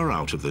that are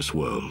out of this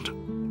world.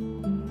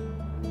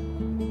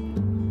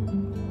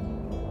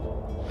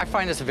 I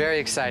find this very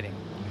exciting,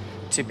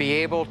 to be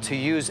able to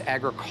use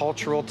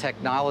agricultural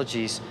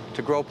technologies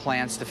to grow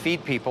plants to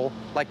feed people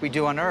like we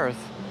do on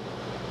Earth,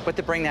 but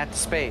to bring that to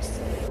space.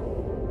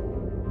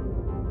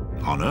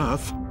 On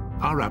Earth,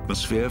 our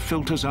atmosphere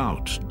filters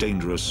out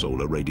dangerous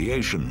solar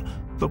radiation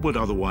that would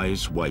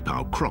otherwise wipe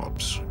out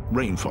crops,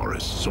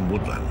 rainforests, and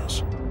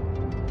woodlands.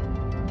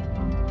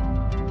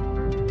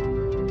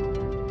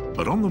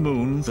 But on the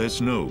moon,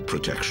 there's no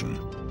protection.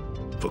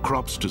 For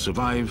crops to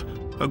survive,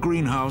 a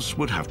greenhouse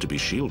would have to be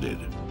shielded.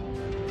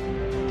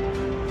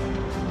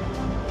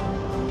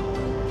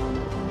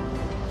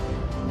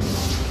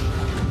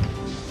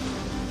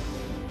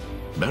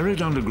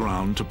 Buried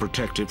underground to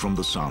protect it from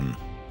the sun,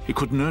 it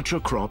could nurture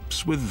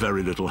crops with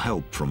very little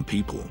help from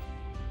people.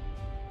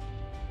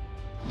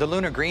 The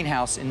lunar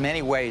greenhouse, in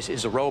many ways,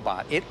 is a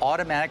robot. It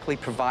automatically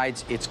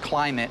provides its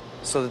climate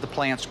so that the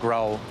plants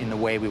grow in the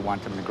way we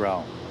want them to grow.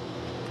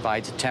 It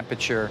provides the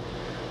temperature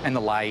and the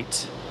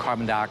light,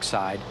 carbon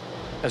dioxide,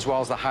 as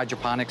well as the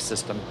hydroponic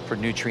system for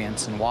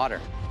nutrients and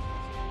water.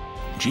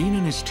 Gene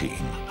and his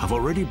team have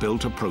already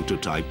built a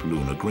prototype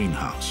lunar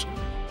greenhouse.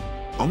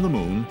 On the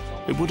moon,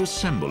 it would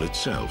assemble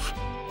itself,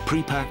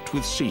 pre-packed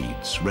with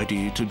seeds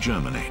ready to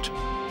germinate.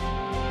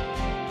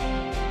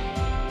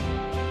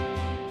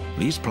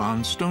 These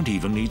plants don't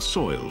even need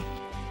soil.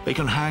 They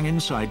can hang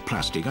inside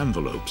plastic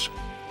envelopes,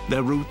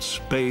 their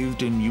roots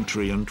bathed in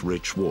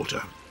nutrient-rich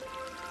water.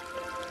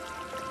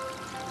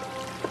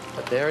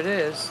 But there it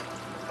is.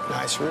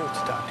 Nice roots,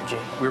 Dr. G.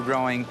 We're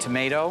growing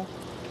tomato,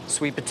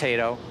 sweet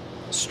potato,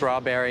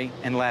 strawberry,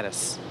 and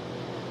lettuce.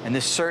 And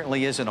this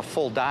certainly isn't a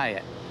full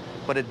diet,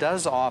 but it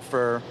does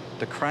offer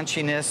the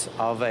crunchiness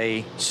of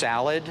a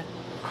salad,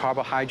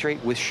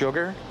 carbohydrate with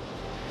sugar,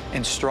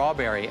 and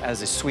strawberry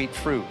as a sweet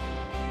fruit.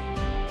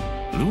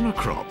 Lunar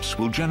crops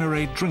will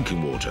generate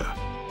drinking water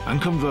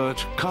and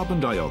convert carbon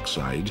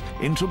dioxide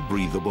into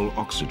breathable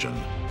oxygen,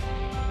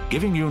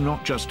 giving you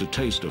not just a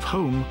taste of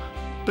home,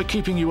 but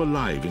keeping you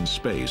alive in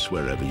space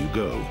wherever you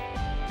go.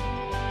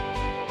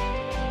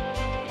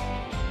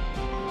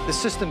 The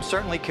system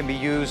certainly can be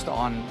used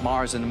on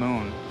Mars and the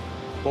Moon,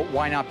 but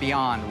why not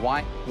beyond?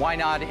 Why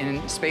not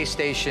in space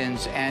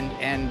stations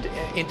and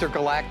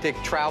intergalactic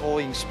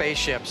traveling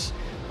spaceships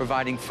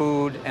providing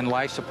food and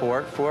life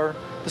support for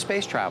the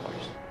space travelers?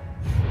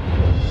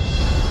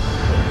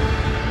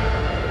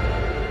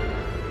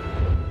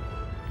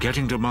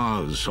 Getting to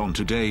Mars on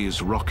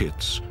today's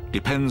rockets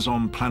depends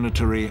on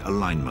planetary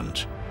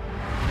alignment.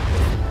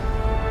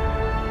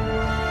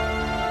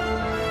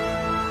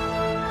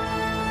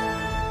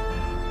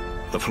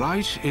 The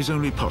flight is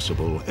only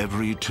possible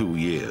every 2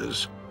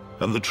 years,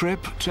 and the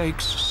trip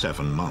takes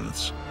 7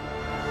 months.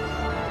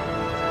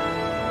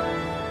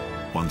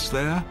 Once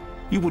there,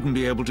 you wouldn't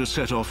be able to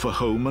set off for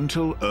home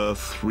until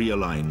Earth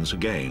realigns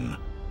again,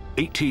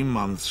 18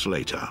 months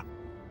later.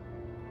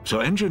 So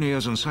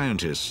engineers and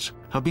scientists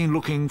have been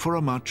looking for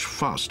a much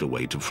faster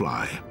way to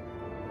fly.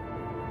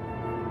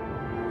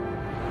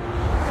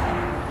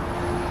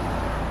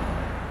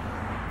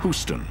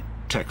 Houston,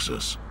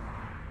 Texas.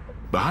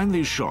 Behind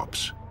these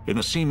shops, in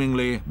a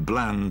seemingly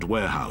bland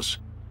warehouse,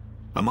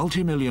 a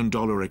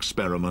multi-million-dollar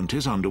experiment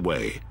is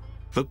underway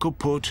that could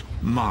put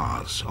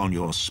Mars on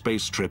your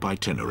space trip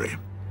itinerary.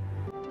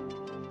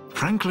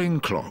 Franklin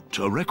clocked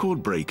a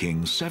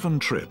record-breaking 7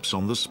 trips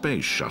on the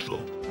space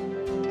shuttle.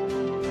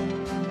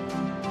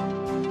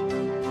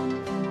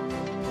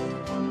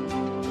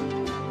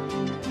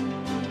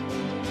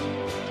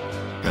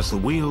 As the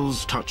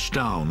wheels touched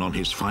down on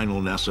his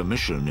final NASA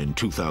mission in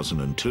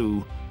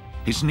 2002,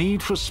 his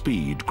need for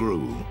speed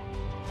grew.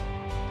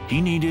 He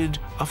needed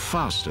a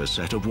faster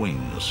set of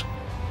wings.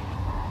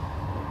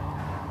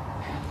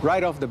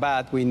 Right off the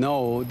bat, we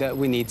know that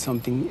we need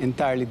something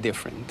entirely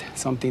different,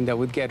 something that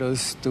would get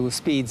us to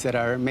speeds that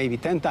are maybe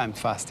 10 times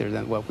faster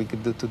than what we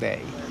could do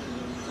today.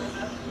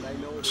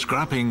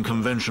 Scrapping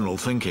conventional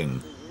thinking,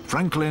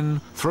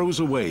 Franklin throws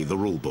away the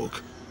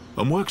rulebook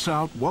and works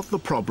out what the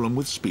problem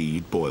with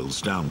speed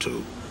boils down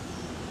to.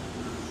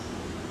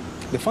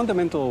 The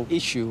fundamental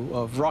issue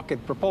of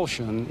rocket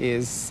propulsion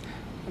is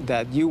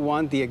that you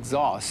want the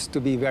exhaust to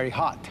be very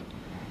hot,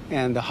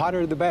 and the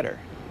hotter the better.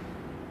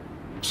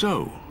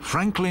 So,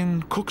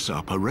 Franklin cooks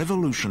up a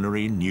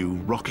revolutionary new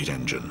rocket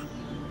engine.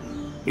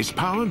 It's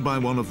powered by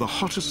one of the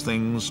hottest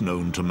things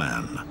known to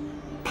man,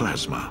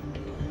 plasma,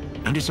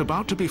 and it's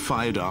about to be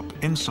fired up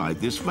inside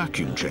this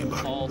vacuum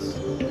chamber.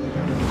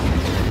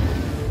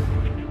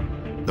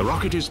 The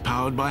rocket is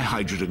powered by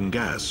hydrogen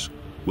gas,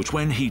 which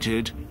when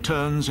heated,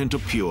 turns into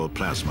pure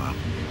plasma.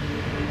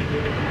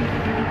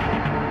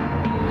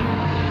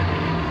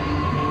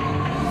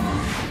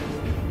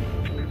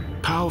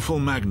 Powerful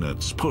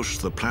magnets push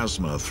the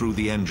plasma through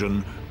the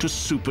engine to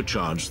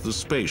supercharge the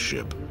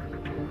spaceship.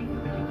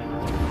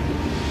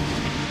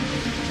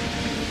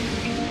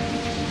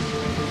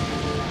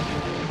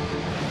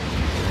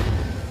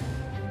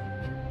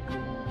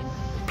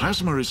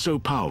 Plasma is so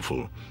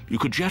powerful, you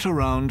could jet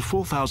around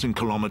 4,000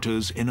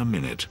 kilometers in a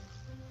minute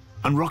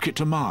and rocket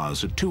to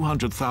Mars at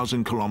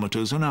 200,000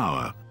 kilometers an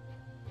hour,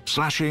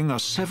 slashing a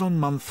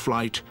 7-month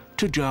flight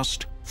to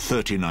just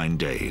 39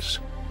 days,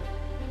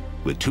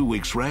 with 2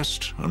 weeks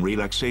rest and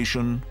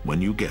relaxation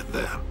when you get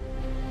there.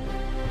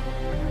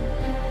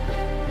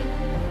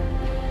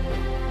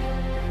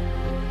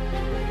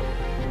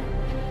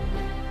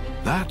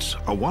 That's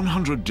a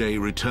 100-day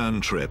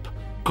return trip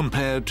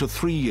compared to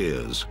 3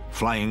 years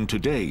flying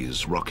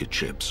today's rocket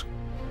ships.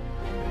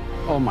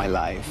 All my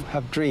life,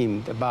 I've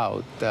dreamed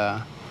about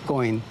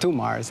going to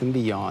Mars and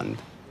beyond.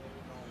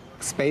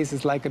 Space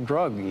is like a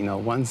drug, you know,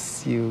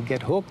 once you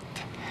get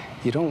hooked,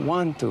 you don't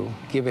want to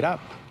give it up.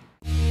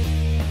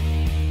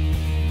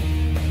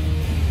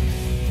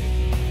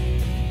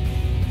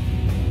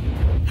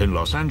 In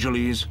Los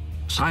Angeles,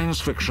 science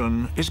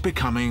fiction is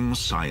becoming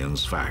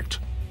science fact.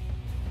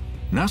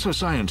 NASA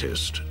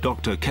scientist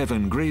Dr.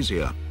 Kevin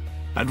Grazier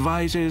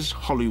advises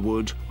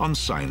Hollywood on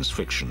science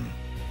fiction.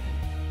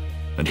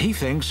 And he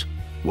thinks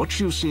what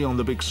you see on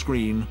the big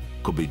screen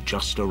could be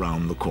just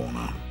around the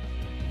corner.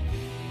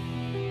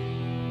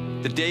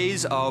 The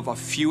days of a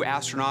few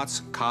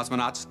astronauts,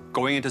 cosmonauts,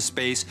 going into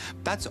space,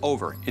 that's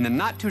over. In the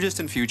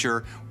not-too-distant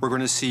future, we're going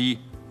to see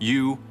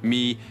you,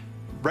 me,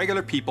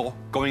 regular people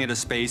going into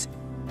space.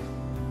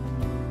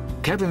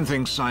 Kevin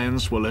thinks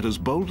science will let us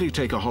boldly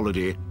take a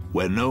holiday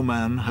where no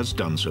man has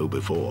done so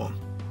before.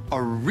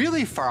 A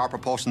really far-out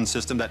propulsion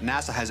system that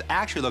NASA has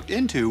actually looked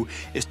into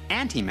is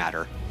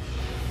antimatter.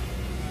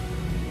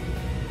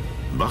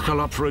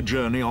 Buckle up for a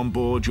journey on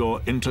board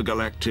your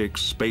intergalactic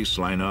space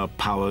liner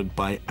powered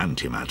by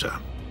antimatter.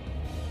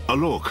 A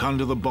look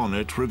under the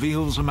bonnet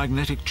reveals a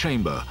magnetic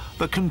chamber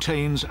that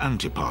contains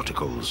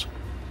antiparticles.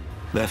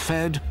 They're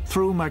fed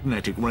through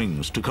magnetic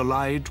rings to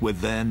collide with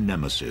their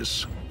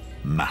nemesis,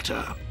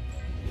 matter.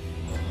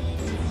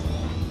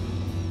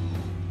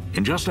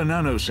 In just a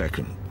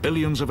nanosecond,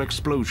 billions of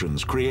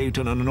explosions create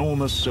an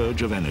enormous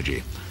surge of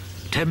energy,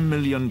 10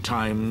 million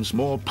times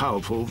more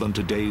powerful than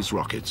today's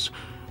rockets,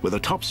 with a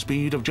top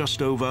speed of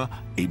just over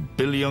 1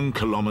 billion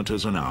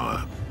kilometers an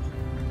hour.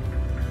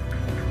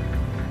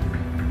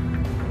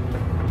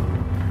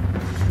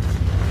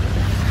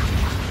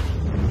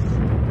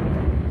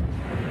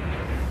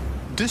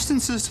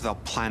 Distances to the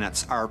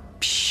planets are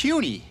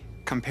puny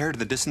compared to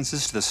the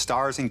distances to the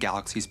stars and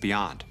galaxies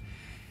beyond.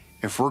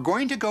 If we're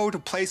going to go to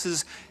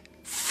places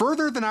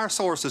further than our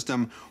solar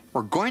system,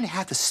 we're going to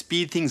have to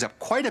speed things up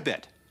quite a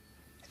bit.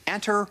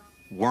 Enter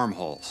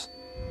wormholes.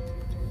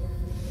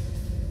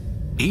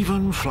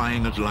 Even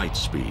flying at light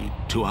speed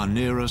to our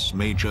nearest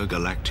major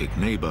galactic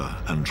neighbor,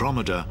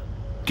 Andromeda,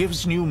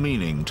 gives new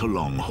meaning to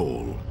long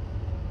haul.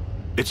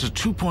 It's a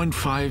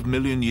 2.5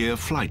 million year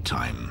flight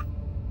time,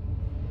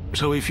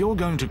 So if you're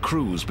going to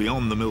cruise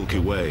beyond the Milky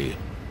Way,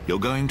 you're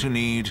going to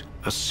need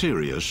a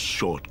serious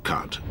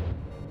shortcut.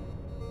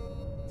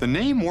 The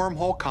name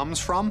wormhole comes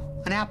from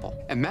an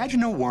apple.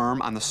 Imagine a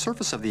worm on the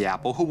surface of the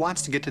apple who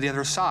wants to get to the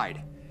other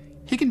side.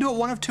 He can do it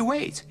one of two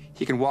ways.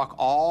 He can walk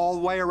all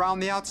the way around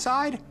the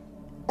outside,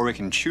 or he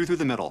can chew through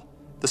the middle.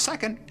 The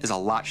second is a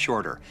lot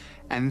shorter,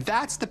 and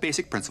that's the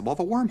basic principle of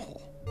a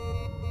wormhole.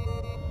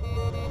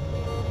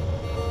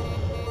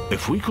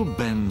 If we could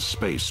bend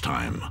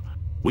space-time,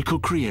 we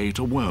could create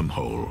a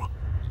wormhole,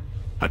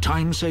 a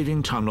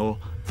time-saving tunnel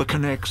that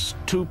connects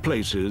two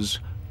places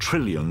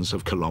trillions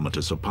of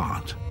kilometers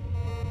apart.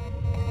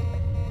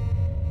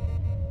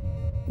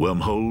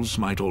 Wormholes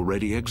might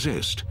already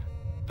exist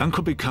and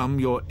could become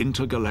your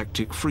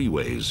intergalactic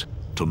freeways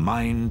to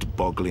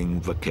mind-boggling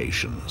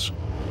vacations.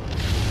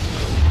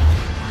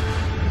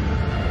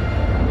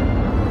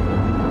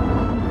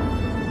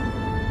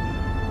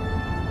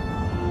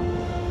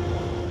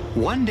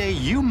 One day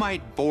you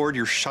might board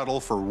your shuttle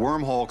for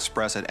Wormhole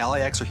Express at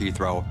LAX or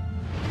Heathrow,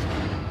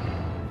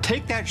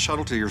 take that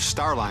shuttle to your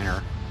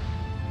Starliner,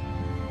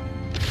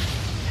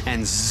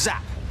 and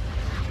zap!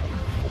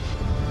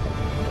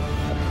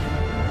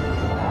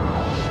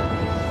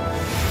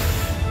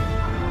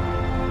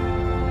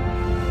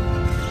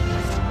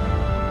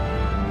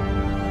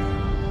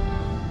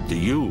 Do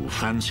you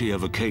fancy a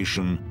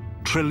vacation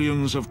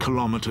trillions of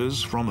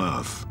kilometers from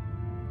Earth?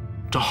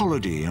 To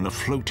holiday in a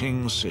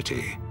floating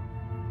city?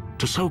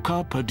 To soak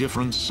up a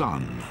different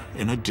sun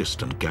in a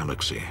distant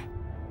galaxy?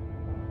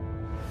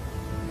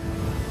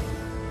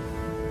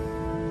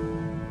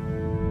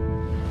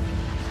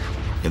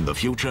 In the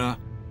future,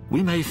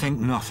 we may think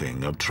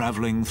nothing of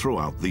traveling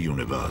throughout the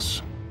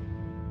universe.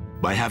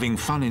 By having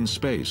fun in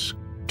space,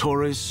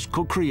 tourists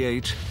could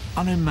create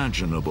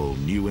unimaginable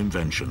new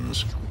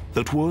inventions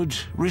that would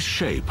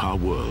reshape our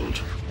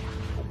world.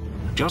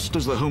 Just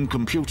as the home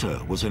computer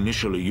was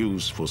initially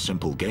used for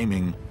simple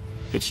gaming,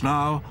 it's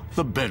now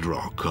the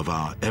bedrock of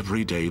our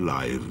everyday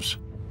lives.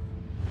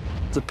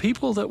 The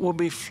people that will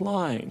be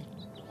flying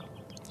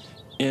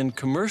in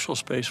commercial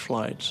space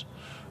flights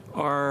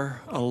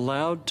are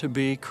allowed to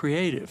be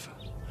creative.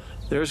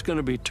 There's going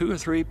to be 2 or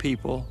 3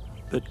 people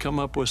that come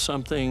up with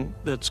something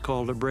that's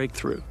called a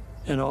breakthrough.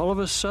 And all of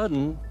a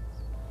sudden,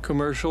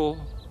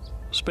 commercial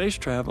space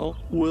travel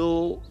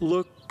will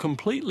look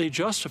completely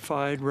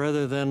justified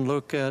rather than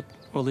look at,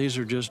 well, these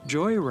are just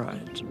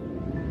joyrides.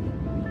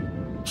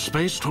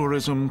 Space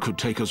tourism could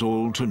take us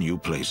all to new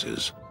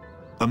places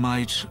and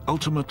might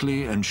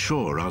ultimately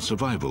ensure our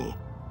survival.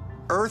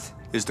 Earth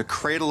is the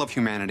cradle of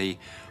humanity,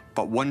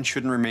 but one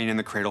shouldn't remain in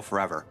the cradle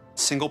forever.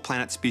 Single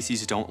planet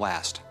species don't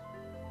last.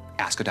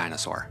 Ask a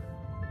dinosaur.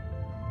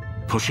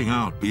 Pushing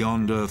out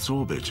beyond Earth's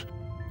orbit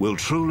will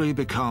truly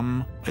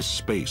become a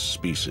space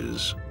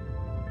species.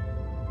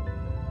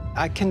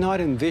 I cannot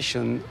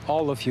envision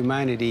all of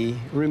humanity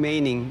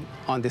remaining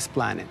on this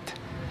planet.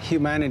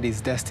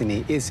 Humanity's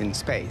destiny is in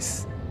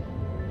space.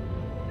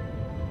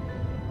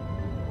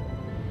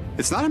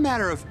 It's not a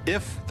matter of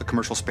if the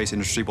commercial space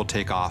industry will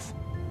take off,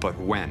 but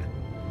when.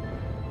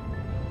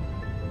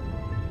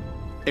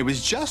 It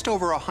was just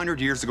over 100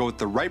 years ago that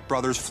the Wright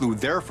brothers flew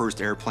their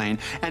first airplane,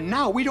 and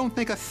now we don't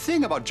think a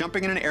thing about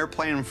jumping in an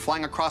airplane and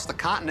flying across the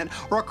continent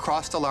or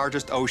across the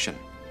largest ocean.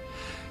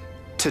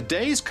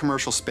 Today's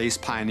commercial space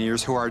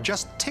pioneers who are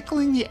just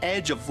tickling the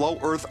edge of low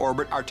Earth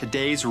orbit are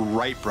today's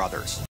Wright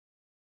brothers.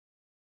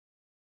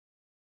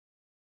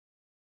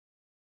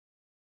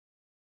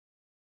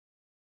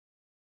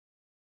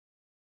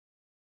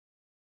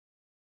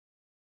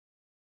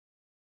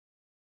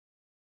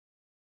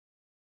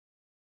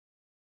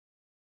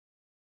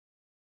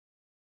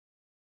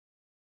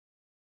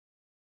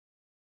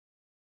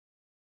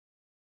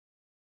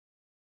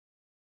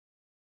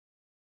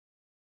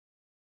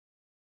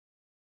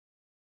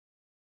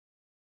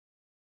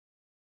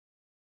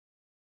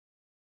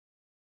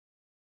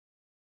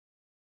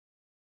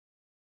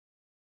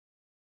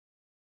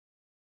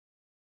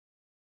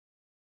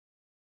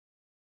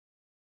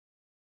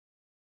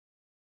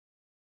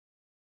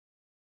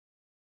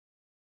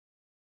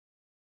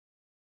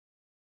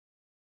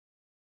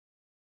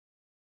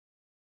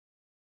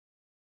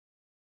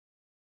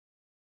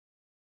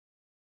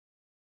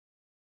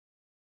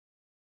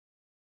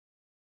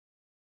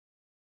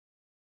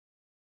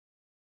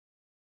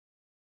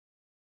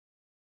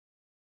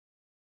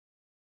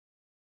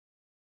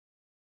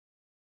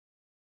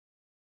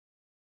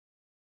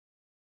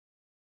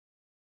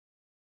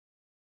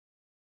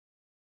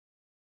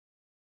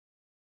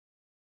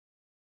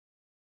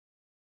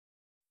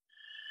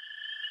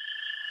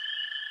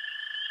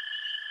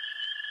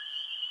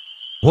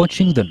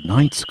 Watching the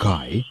night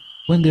sky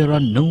when there are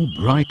no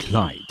bright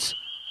lights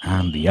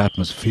and the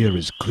atmosphere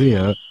is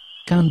clear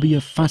can be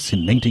a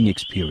fascinating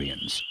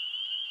experience.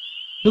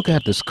 Look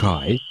at the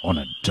sky on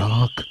a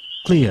dark,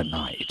 clear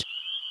night.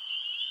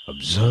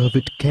 Observe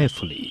it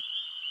carefully.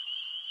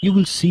 You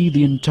will see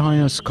the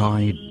entire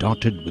sky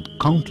dotted with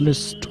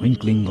countless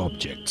twinkling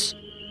objects.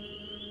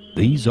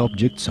 These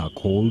objects are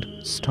called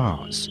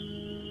stars.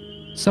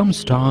 Some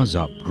stars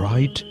are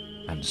bright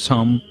and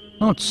some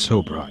not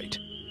so bright.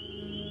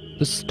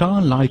 The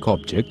star-like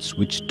objects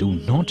which do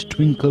not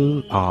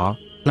twinkle are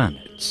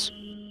planets.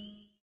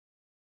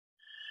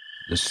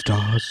 The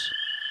stars,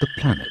 the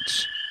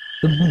planets,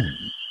 the moon,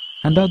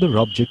 and other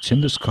objects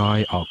in the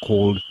sky are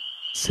called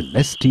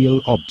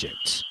celestial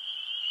objects.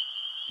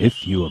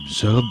 If you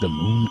observe the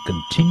moon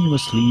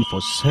continuously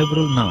for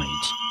several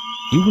nights,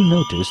 you will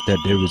notice that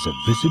there is a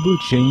visible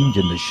change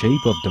in the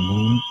shape of the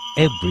moon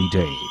every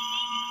day.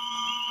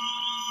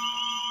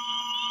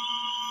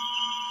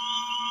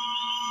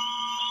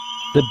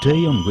 The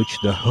day on which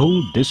the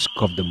whole disk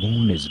of the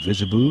moon is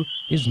visible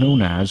is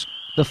known as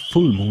the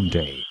full moon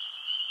day.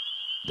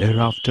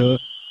 Thereafter,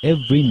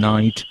 every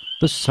night,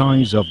 the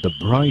size of the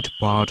bright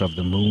part of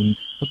the moon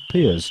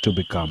appears to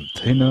become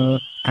thinner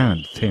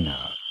and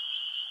thinner.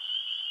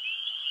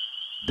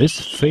 This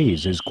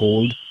phase is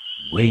called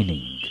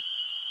waning.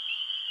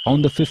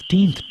 On the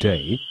 15th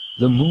day,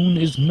 the moon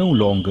is no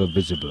longer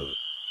visible.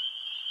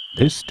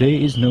 This day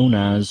is known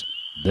as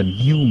the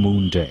new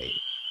moon day.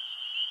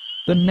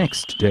 The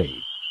next day,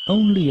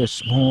 only a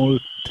small,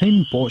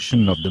 thin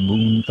portion of the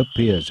moon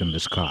appears in the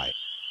sky.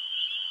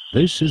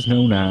 This is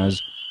known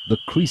as the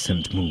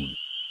crescent moon.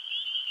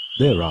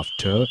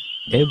 Thereafter,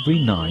 every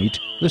night,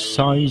 the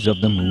size of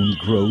the moon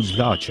grows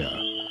larger.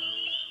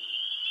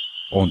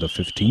 On the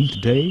 15th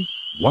day,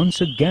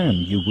 once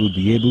again you will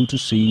be able to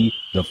see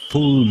the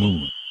full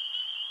moon.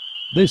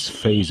 This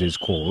phase is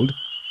called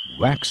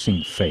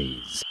waxing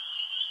phase.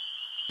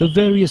 The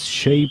various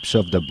shapes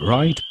of the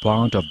bright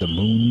part of the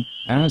moon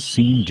as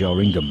seen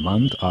during the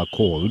month are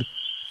called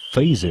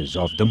phases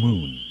of the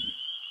moon.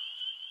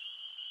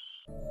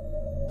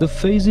 The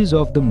phases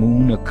of the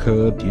moon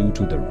occur due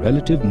to the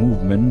relative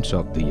movements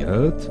of the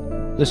earth,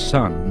 the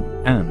sun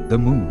and the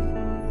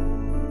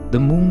moon. The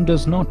moon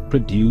does not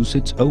produce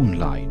its own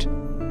light,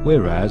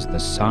 whereas the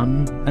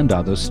sun and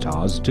other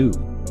stars do.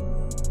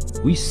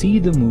 We see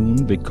the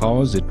moon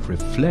because it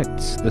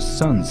reflects the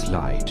sun's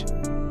light.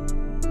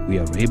 We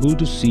are able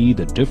to see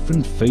the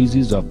different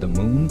phases of the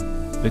moon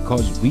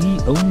because we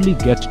only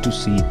get to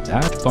see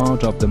that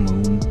part of the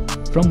moon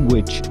from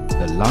which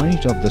the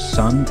light of the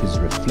sun is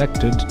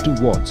reflected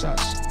towards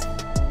us.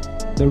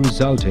 The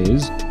result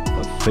is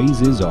the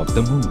phases of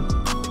the moon.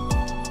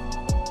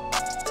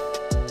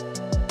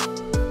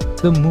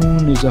 The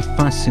moon is a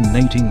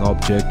fascinating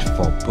object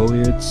for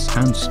poets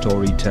and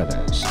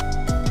storytellers.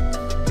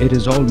 It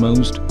is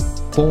almost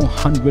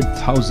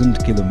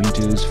 400,000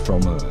 kilometers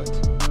from Earth.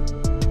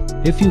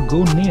 If you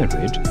go near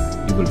it,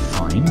 you will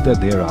find that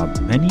there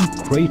are many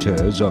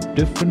craters of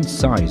different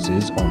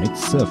sizes on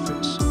its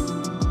surface.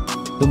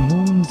 The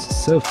moon's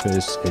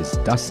surface is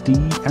dusty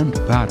and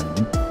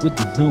barren with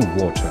no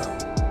water.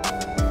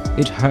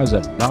 It has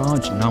a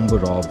large number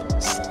of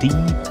steep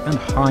and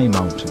high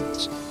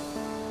mountains.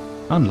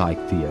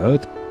 Unlike the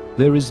Earth,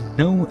 there is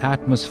no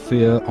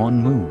atmosphere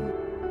on Moon.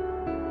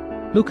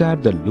 Look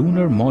at the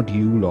lunar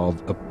module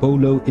of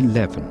Apollo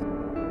 11.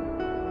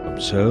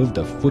 Observe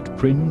the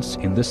footprints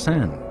in the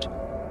sand.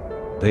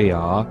 They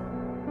are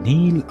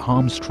Neil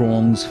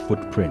Armstrong's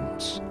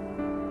footprints.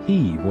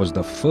 He was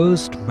the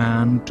first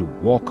man to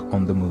walk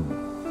on the moon.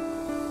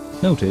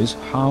 Notice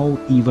how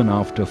even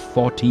after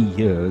 40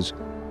 years,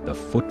 the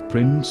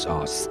footprints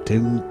are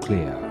still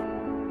clear.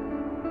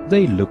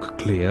 They look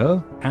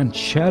clear and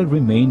shall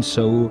remain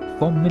so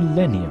for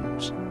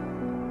millenniums.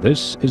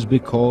 This is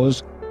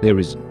because there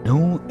is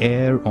no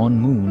air on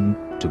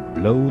moon to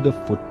blow the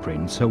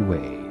footprints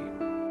away.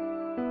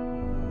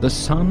 The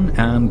sun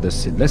and the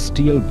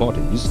celestial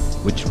bodies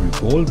which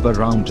revolve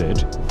around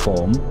it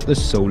form the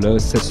solar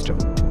system.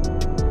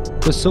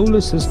 The solar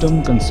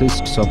system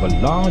consists of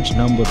a large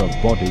number of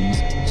bodies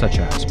such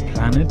as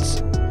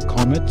planets,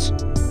 comets,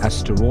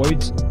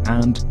 asteroids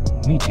and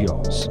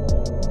meteors.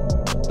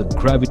 The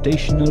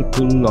gravitational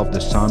pull of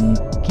the sun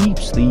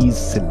keeps these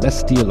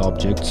celestial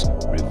objects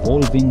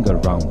revolving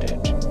around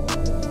it.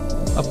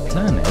 A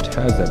planet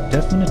has a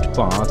definite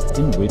path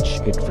in which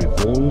it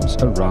revolves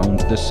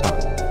around the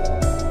sun.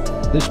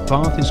 This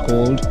path is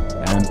called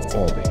an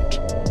orbit.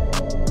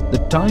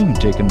 The time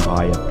taken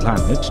by a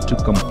planet to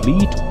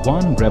complete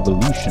one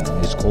revolution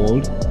is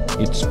called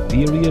its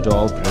period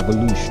of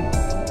revolution.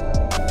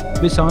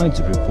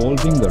 Besides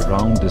revolving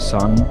around the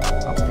sun,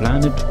 a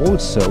planet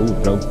also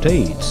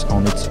rotates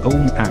on its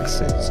own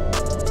axis.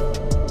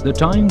 The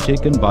time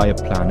taken by a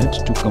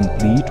planet to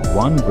complete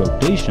one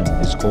rotation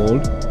is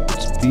called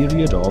its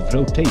period of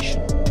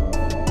rotation.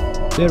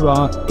 There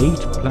are 8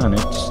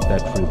 planets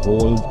that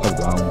revolve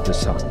around the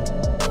sun.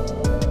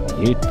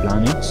 8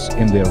 planets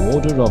in their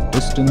order of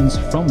distance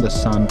from the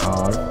sun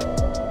are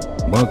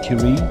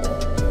Mercury,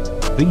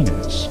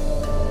 Venus,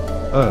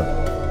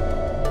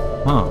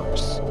 Earth,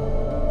 Mars,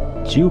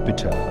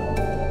 Jupiter,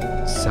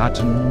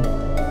 Saturn,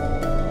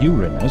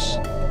 Uranus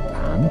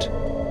and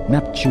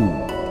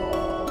Neptune.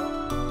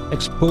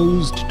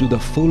 Exposed to the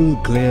full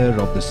glare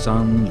of the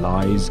sun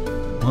lies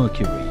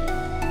Mercury,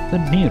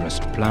 the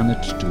nearest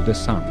planet to the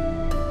sun.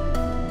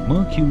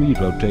 Mercury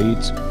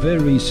rotates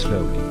very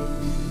slowly.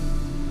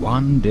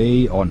 One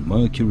day on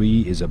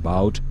Mercury is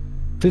about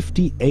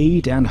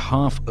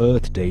 58.5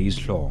 Earth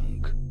days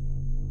long.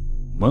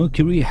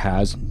 Mercury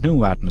has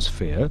no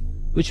atmosphere,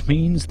 which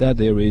means that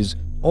there is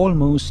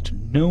almost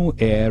no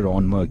air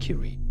on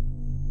Mercury.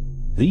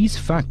 These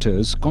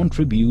factors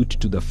contribute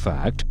to the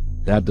fact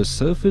that the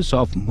surface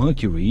of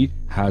Mercury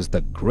has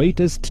the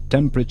greatest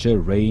temperature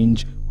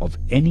range of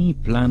any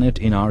planet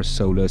in our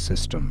solar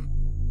system.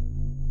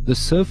 The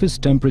surface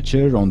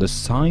temperature on the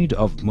side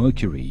of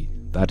Mercury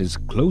that is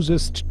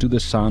closest to the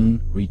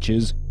Sun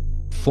reaches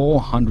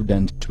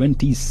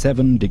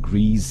 427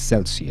 degrees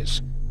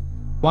Celsius,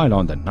 while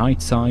on the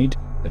night side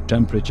the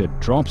temperature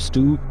drops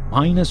to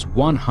minus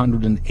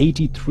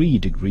 183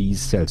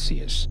 degrees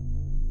Celsius.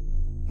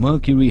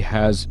 Mercury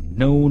has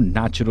no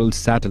natural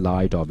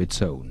satellite of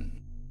its own.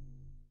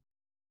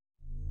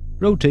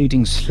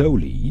 Rotating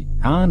slowly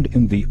and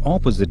in the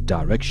opposite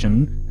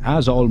direction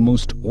as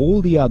almost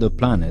all the other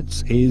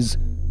planets is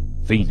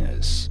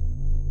Venus.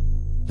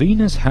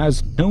 Venus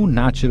has no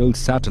natural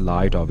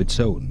satellite of its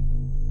own.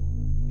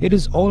 It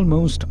is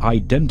almost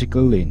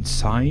identical in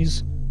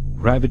size,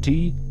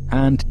 gravity,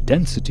 and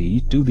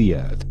density to the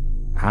Earth,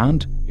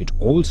 and it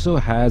also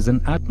has an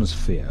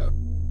atmosphere.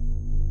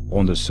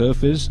 On the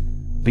surface,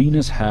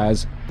 Venus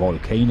has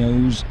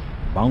volcanoes,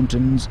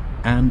 mountains,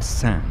 and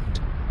sand.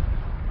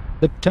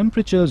 The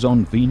temperatures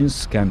on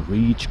Venus can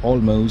reach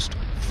almost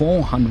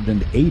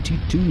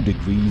 482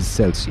 degrees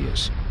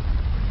Celsius.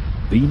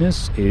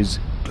 Venus is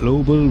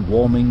global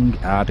warming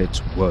at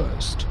its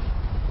worst.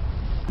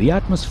 The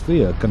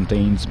atmosphere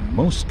contains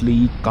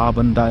mostly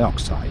carbon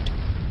dioxide,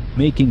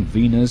 making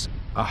Venus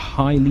a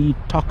highly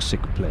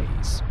toxic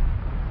place.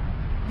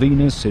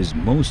 Venus is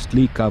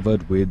mostly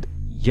covered with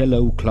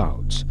yellow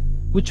clouds,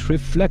 which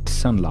reflect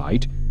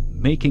sunlight,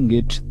 making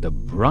it the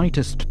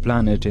brightest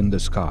planet in the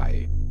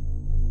sky.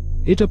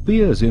 It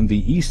appears in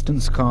the eastern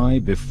sky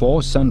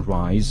before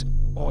sunrise,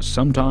 or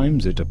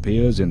sometimes it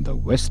appears in the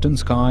western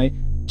sky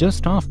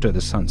just after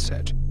the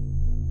sunset.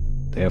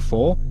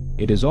 Therefore,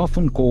 it is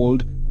often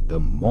called the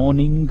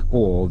morning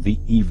or the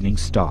evening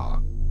star,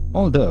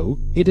 although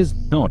it is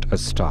not a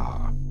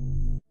star.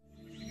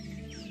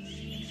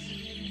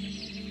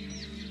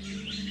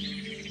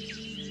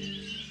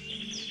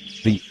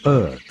 The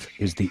Earth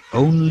is the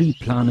only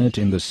planet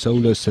in the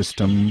solar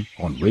system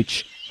on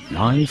which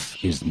life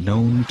is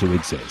known to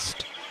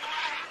exist.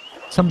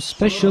 Some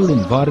special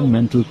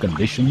environmental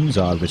conditions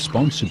are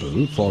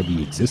responsible for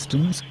the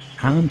existence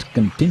and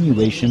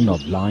continuation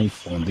of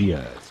life on the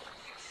Earth.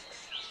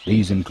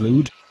 These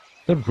include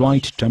the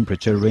right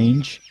temperature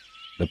range,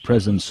 the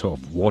presence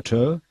of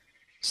water,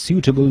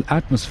 suitable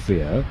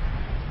atmosphere,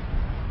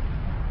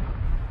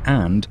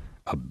 and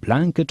a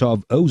blanket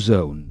of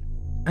ozone,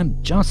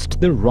 and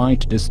just the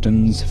right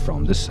distance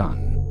from the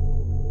Sun.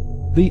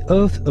 The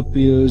Earth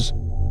appears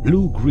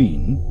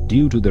blue-green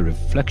due to the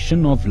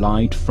reflection of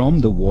light from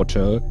the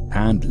water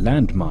and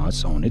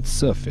landmass on its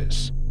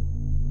surface.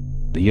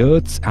 The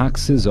Earth's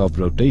axis of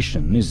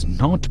rotation is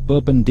not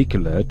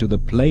perpendicular to the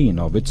plane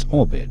of its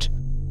orbit.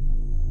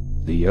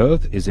 The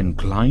Earth is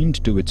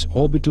inclined to its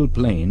orbital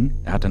plane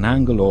at an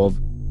angle of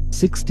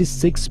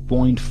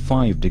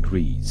 66.5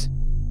 degrees.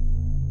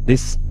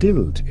 This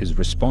tilt is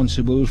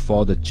responsible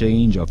for the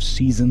change of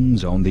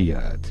seasons on the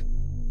Earth.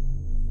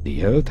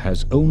 The Earth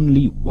has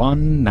only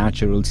one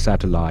natural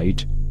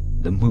satellite,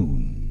 the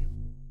Moon.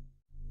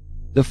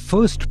 The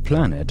first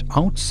planet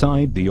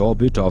outside the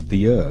orbit of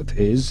the Earth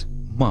is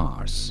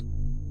Mars.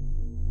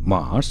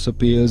 Mars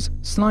appears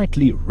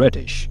slightly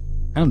reddish,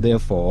 and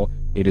therefore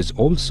it is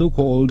also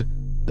called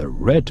the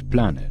Red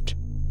Planet.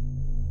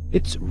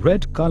 Its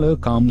red color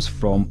comes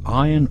from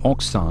iron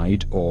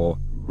oxide or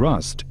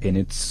rust in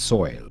its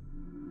soil.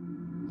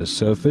 The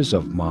surface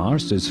of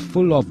Mars is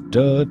full of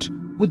dirt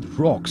with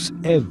rocks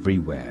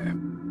everywhere.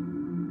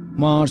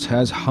 Mars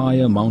has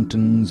higher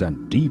mountains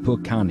and deeper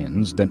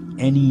canyons than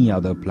any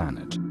other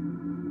planet.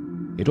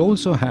 It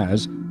also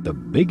has the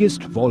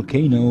biggest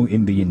volcano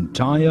in the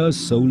entire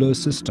solar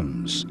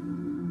systems,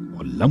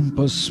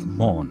 Olympus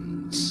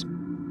Mons.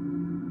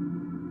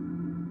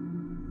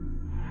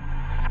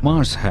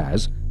 Mars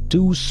has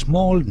two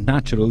small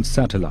natural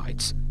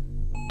satellites,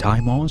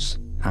 Deimos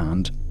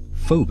and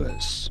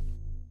Phobos.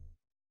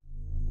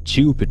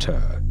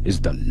 Jupiter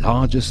is the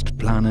largest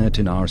planet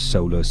in our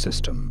solar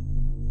system.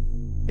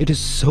 It is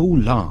so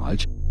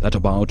large that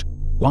about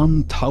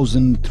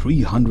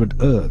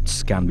 1,300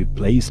 Earths can be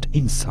placed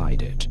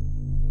inside it.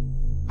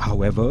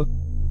 However,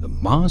 the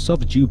mass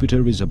of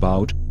Jupiter is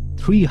about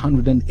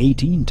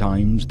 318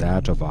 times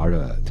that of our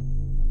Earth.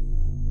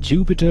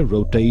 Jupiter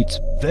rotates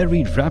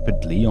very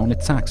rapidly on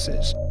its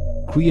axis,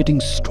 creating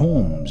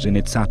storms in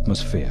its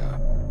atmosphere.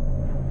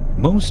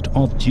 Most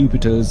of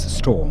Jupiter's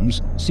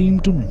storms seem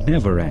to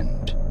never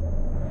end.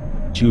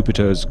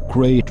 Jupiter's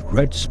great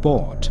red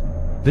spot,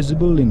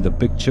 visible in the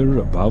picture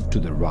above to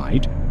the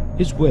right,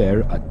 is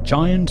where a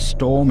giant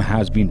storm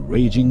has been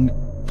raging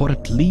for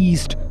at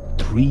least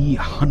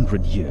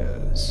 300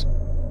 years.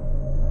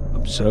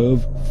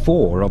 Observe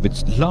 4 of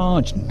its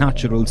large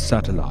natural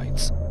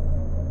satellites.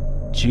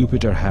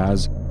 Jupiter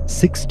has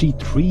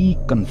 63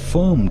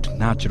 confirmed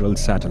natural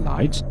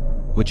satellites,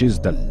 which is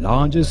the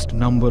largest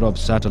number of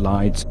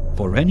satellites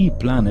for any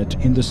planet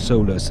in the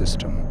solar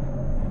system.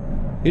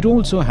 It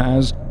also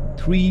has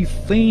 3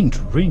 faint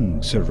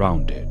rings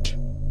around it.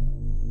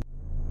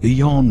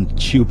 Beyond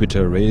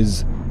Jupiter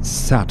is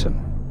Saturn,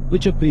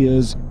 which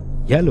appears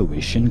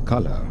yellowish in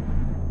color.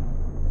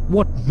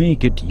 What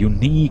make it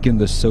unique in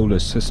the solar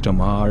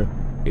system are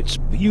its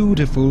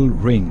beautiful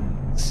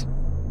rings.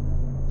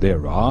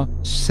 There are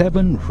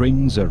 7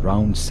 rings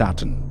around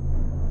Saturn.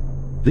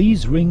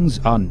 These rings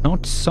are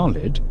not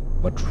solid,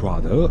 but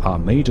rather are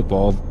made up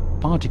of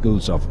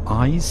particles of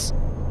ice,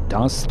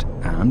 dust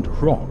and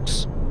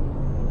rocks.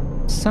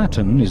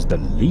 Saturn is the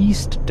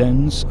least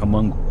dense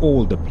among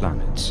all the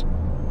planets.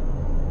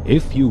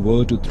 If you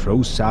were to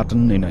throw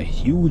Saturn in a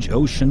huge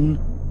ocean,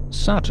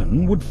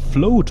 Saturn would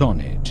float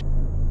on it.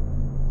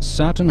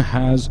 Saturn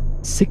has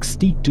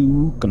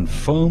 62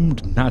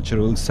 confirmed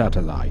natural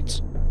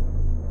satellites.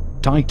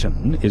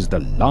 Titan is the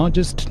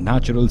largest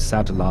natural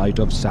satellite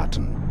of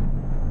Saturn.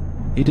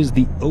 It is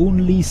the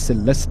only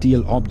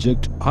celestial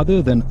object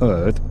other than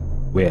Earth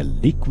where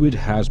liquid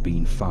has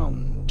been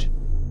found.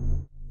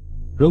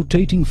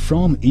 Rotating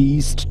from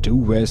east to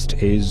west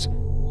is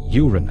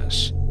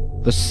Uranus,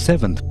 the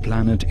 7th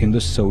planet in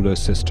the solar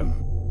system.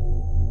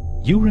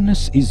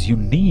 Uranus is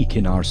unique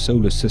in our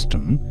solar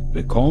system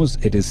because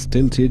it is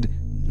tilted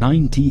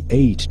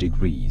 98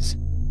 degrees.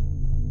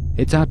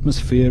 Its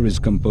atmosphere is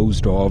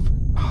composed of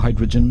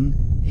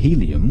hydrogen,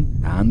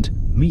 helium and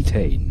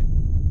methane.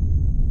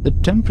 The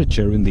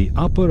temperature in the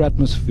upper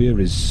atmosphere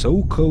is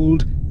so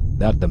cold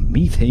that the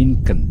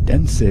methane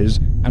condenses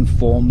and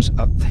forms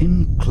a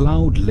thin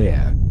cloud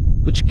layer,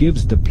 which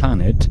gives the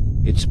planet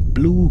its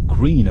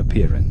blue-green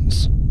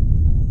appearance.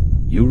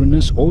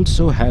 Uranus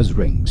also has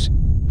rings,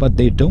 but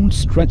they don't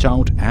stretch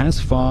out as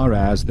far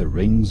as the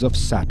rings of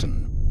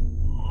Saturn.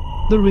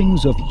 The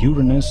rings of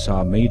Uranus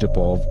are made up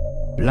of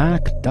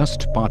black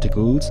dust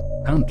particles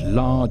and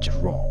large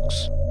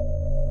rocks.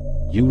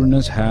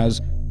 Uranus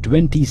has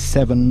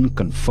 27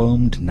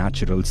 confirmed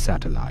natural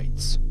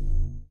satellites.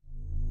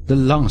 The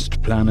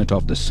last planet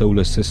of the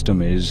solar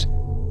system is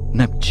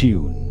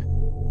Neptune.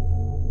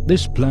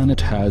 This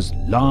planet has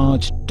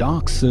large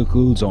dark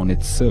circles on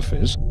its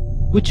surface,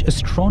 which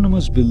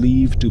astronomers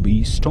believe to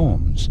be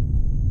storms.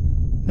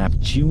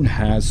 Neptune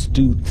has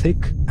 2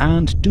 thick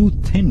and 2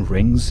 thin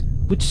rings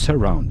which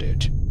surround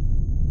it.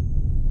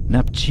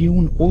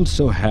 Neptune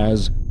also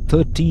has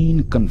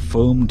 13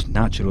 confirmed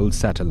natural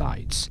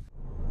satellites.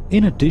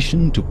 In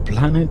addition to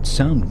planets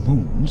and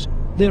moons,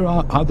 there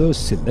are other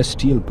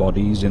celestial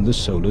bodies in the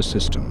solar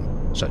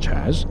system, such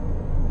as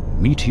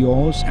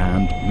meteors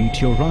and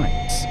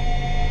meteorites,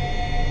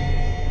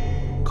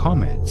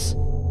 comets,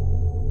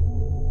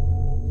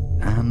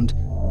 and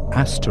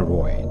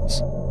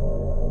asteroids.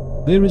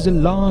 There is a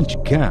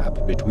large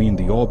gap between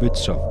the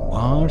orbits of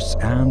Mars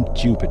and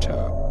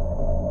Jupiter.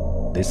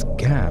 This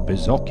gap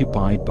is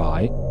occupied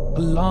by a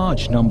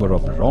large number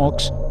of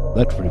rocks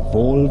that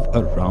revolve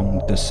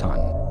around the Sun.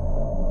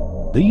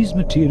 These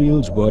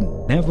materials were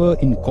never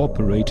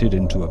incorporated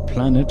into a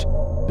planet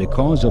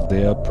because of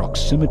their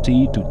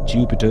proximity to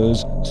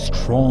Jupiter's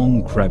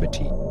strong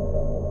gravity.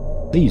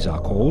 These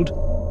are called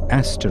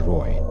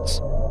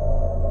asteroids.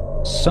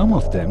 Some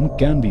of them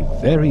can be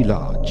very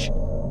large,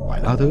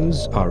 while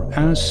others are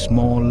as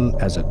small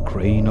as a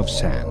grain of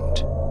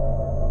sand.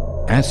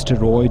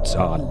 Asteroids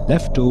are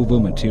leftover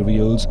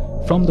materials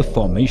from the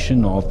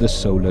formation of the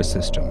solar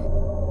system.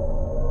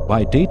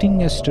 By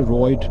dating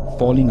asteroid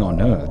falling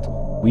on Earth,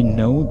 we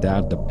know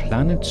that the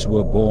planets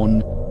were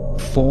born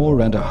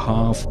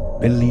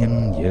 4.5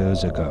 billion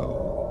years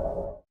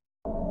ago.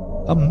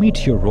 A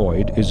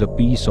meteoroid is a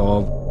piece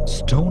of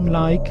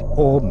stone-like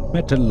or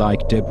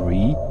metal-like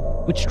debris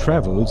which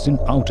travels in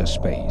outer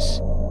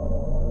space.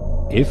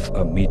 If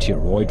a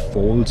meteoroid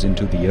falls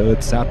into the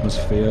Earth's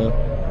atmosphere,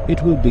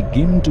 it will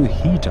begin to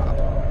heat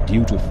up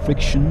due to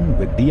friction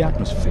with the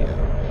atmosphere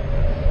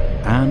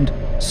and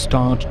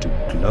start to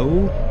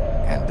glow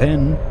and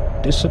then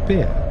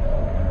disappear.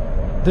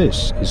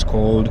 This is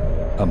called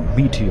a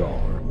meteor.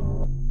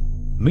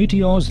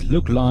 Meteors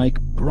look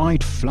like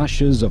bright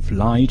flashes of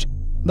light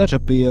that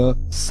appear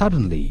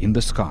suddenly in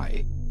the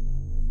sky.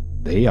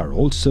 They are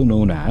also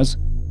known as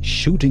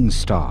shooting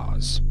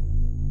stars.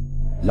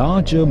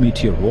 Larger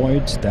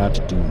meteoroids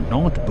that do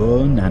not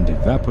burn and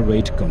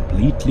evaporate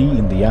completely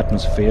in the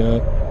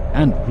atmosphere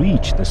and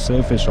reach the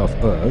surface of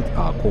Earth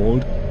are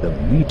called the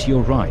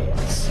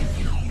meteorites.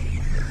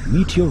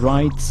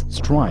 Meteorites'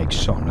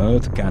 strikes on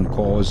Earth can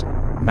cause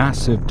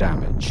massive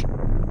damage.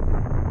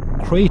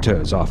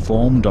 Craters are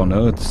formed on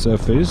Earth's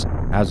surface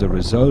as a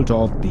result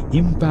of the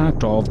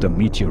impact of the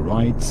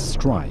meteorites'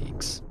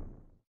 strikes.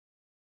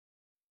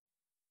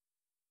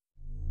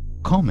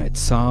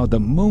 Comets are the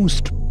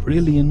most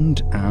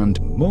brilliant and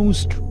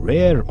most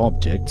rare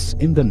objects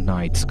in the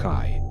night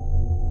sky.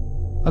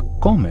 A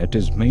comet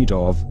is made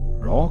of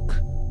rock,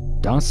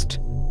 dust,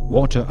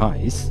 water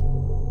ice,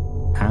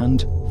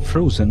 and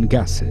frozen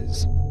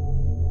gases.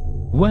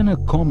 When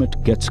a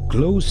comet gets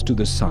close to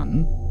the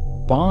Sun,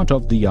 part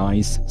of the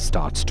ice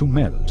starts to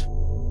melt.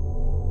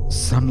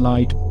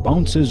 sunlight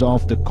bounces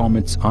off the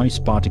comet's ice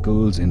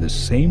particles in the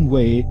same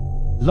way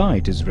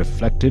light is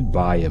reflected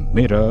by a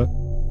mirror,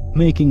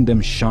 making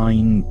them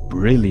shine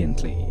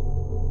brilliantly.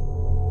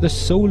 The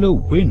solar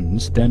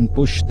winds then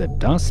push the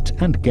dust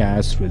and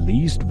gas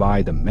released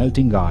by the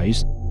melting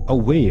ice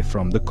away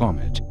from the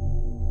comet.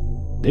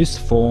 This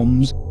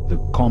forms the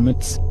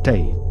comet's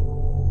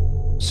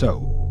tail.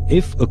 So,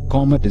 if a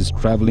comet is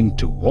traveling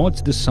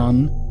towards the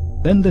sun,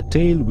 then the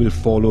tail will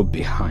follow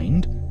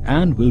behind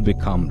and will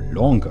become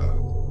longer.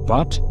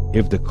 But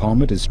if the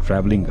comet is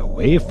traveling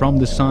away from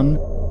the sun,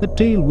 the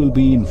tail will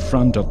be in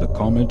front of the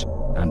comet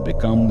and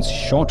becomes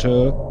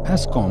shorter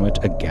as comet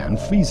again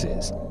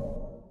freezes.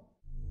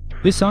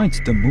 Besides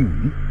the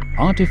moon,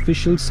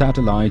 artificial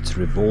satellites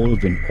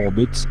revolve in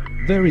orbits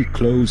very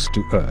close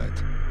to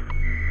Earth.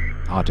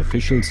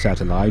 Artificial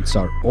satellites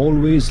are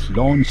always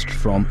launched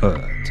from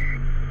Earth.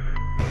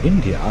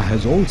 India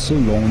has also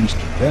launched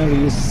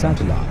various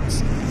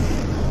satellites.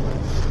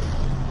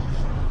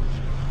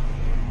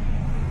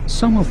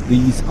 Some of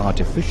these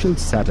artificial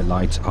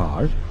satellites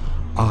are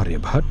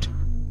Aryabhat,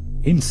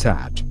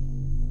 INSAT,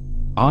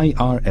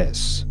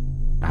 IRS,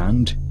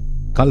 and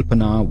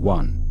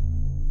Kalpana-1.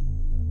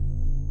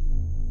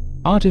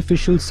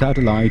 Artificial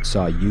satellites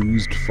are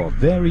used for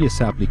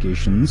various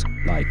applications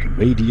like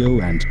radio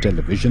and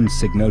television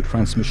signal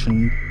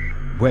transmission,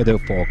 weather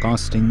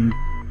forecasting,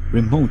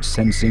 remote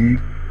sensing,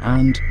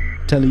 and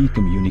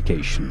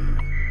telecommunication.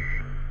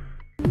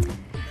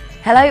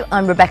 Hello,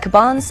 I'm Rebecca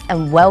Barnes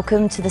and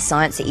welcome to the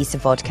Science at ESA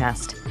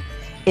podcast.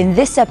 In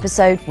this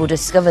episode, we'll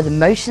discover the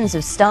motions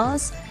of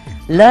stars,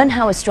 learn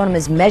how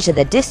astronomers measure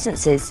their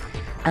distances,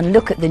 and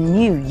look at the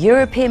new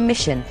European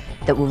mission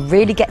that will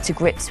really get to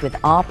grips with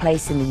our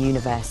place in the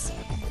universe.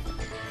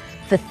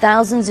 For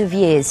thousands of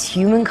years,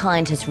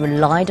 humankind has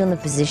relied on the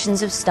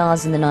positions of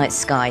stars in the night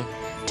sky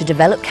to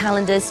develop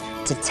calendars,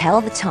 to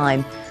tell the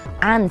time,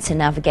 and to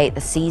navigate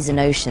the seas and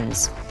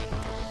oceans.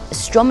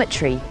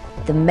 Astrometry,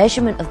 the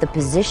measurement of the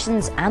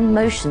positions and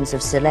motions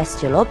of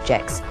celestial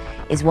objects,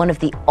 is one of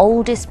the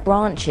oldest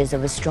branches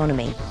of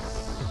astronomy.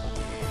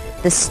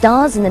 The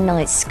stars in the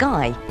night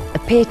sky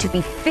appear to be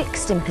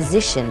fixed in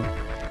position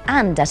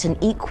and at an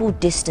equal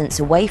distance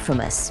away from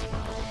us.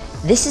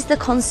 This is the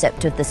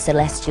concept of the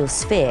celestial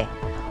sphere,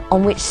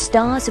 on which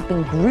stars have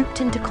been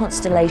grouped into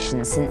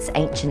constellations since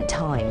ancient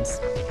times.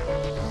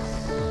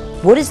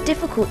 What is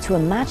difficult to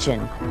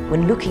imagine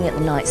when looking at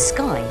the night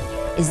sky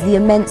is the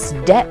immense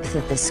depth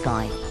of the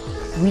sky.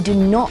 We do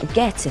not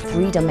get a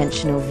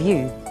three-dimensional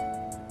view.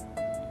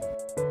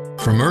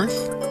 From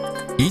Earth,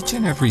 each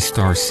and every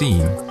star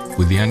seen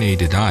with the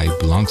unaided eye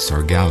belongs to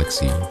our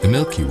galaxy, the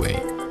Milky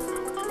Way.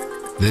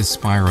 This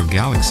spiral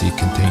galaxy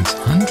contains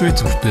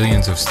hundreds of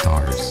billions of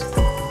stars.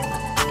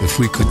 If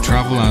we could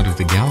travel out of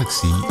the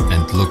galaxy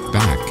and look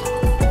back,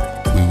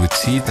 we would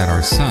see that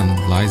our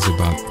Sun lies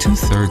about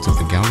 2/3 of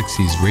the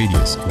galaxy's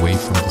radius away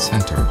from the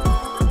center.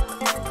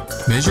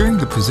 Measuring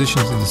the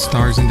positions of the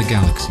stars in the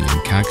galaxy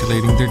and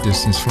calculating their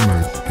distance from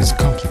Earth is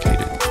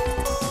complicated,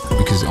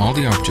 because all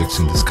the objects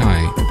in the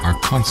sky are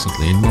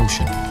constantly in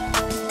motion.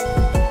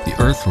 The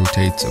Earth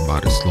rotates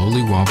about a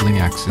slowly wobbling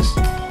axis,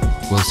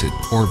 whilst it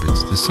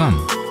orbits the Sun.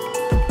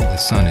 The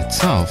Sun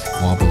itself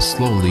wobbles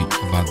slowly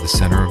about the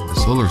center of the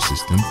solar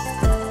system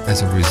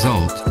as a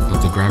result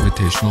of the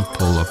gravitational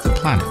pull of the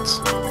planets.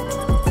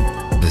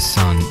 The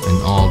Sun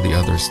and all the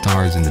other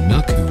stars in the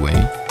Milky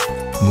Way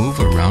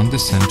move around the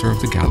center of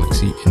the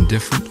galaxy in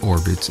different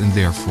orbits and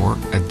therefore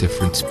at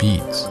different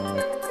speeds.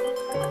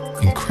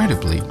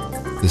 Incredibly,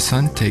 the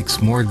Sun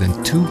takes more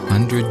than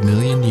 200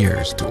 million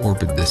years to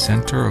orbit the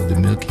center of the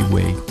Milky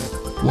Way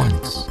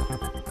once.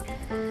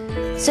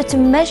 So to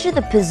measure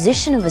the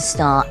position of a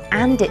star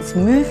and its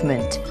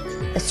movement,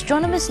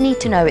 astronomers need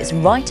to know its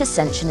right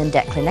ascension and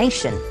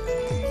declination.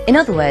 In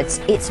other words,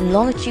 its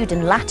longitude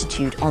and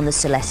latitude on the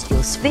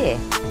celestial sphere.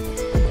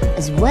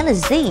 As well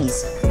as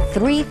these,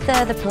 3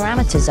 further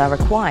parameters are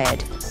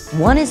required.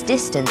 One is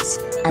distance,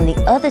 and the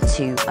other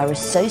 2 are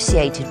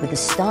associated with the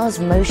star's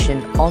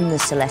motion on the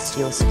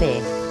celestial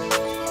sphere.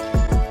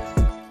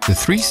 The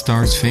 3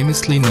 stars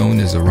famously known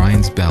as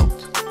Orion's belt.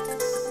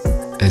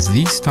 As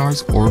these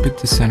stars orbit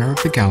the center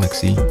of the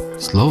galaxy,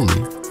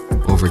 slowly,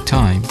 over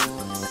time,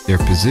 their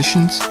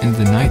positions in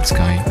the night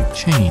sky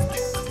change.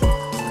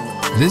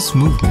 This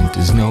movement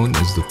is known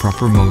as the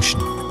proper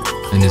motion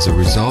and is a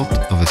result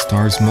of a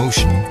star's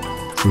motion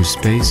through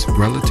space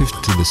relative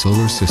to the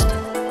solar system.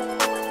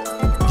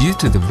 Due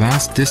to the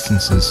vast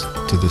distances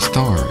to the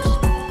stars,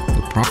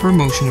 the proper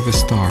motion of a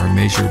star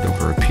measured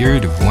over a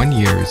period of 1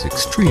 year is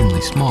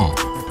extremely small.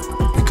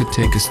 It could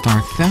take a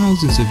star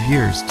thousands of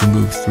years to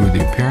move through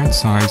the apparent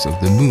size of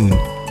the moon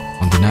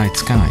on the night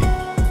sky.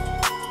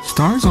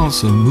 Stars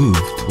also move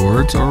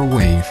towards or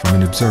away from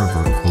an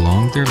observer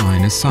along their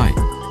line of sight.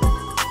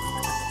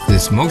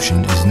 This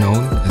motion is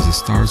known as a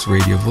star's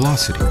radial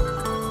velocity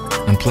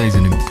and plays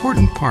an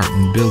important part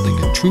in building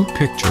a true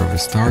picture of a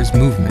star's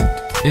movement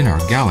in our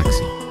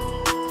galaxy.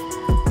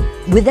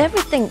 With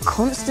everything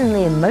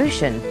constantly in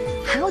motion,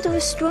 how do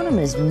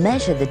astronomers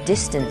measure the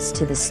distance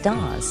to the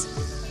stars?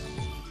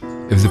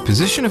 If the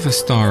position of a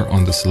star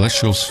on the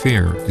celestial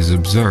sphere is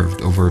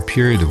observed over a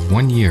period of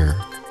 1 year,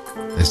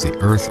 as the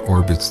Earth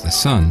orbits the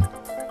Sun,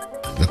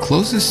 the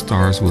closest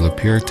stars will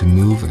appear to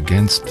move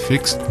against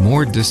fixed,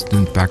 more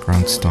distant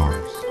background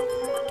stars.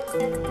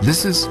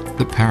 This is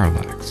the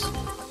parallax.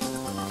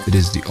 It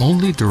is the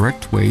only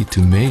direct way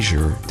to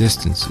measure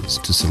distances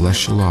to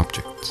celestial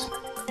objects.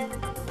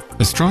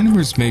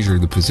 Astronomers measure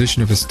the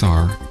position of a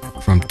star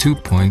from 2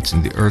 points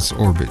in the Earth's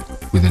orbit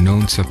with a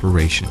known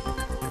separation.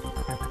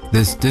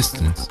 This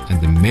distance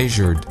and the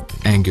measured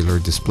angular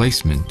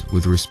displacement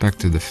with respect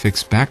to the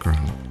fixed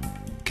background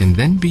can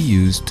then be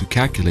used to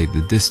calculate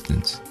the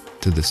distance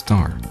to the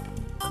star.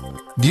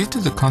 Due to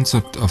the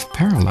concept of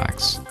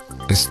parallax,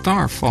 a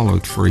star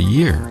followed for a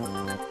year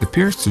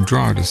appears to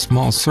draw out a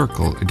small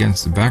circle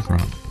against the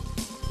background,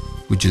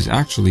 which is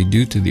actually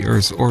due to the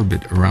Earth's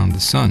orbit around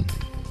the Sun.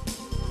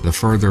 The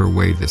further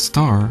away the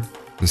star,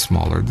 the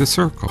smaller the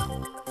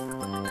circle.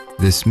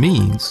 This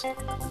means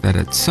that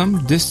at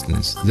some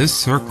distance this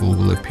circle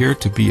will appear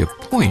to be a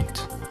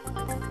point,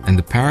 and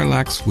the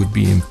parallax would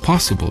be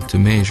impossible to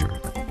measure.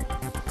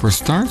 For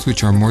stars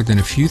which are more than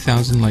a few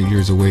thousand light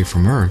years away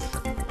from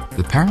Earth,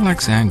 the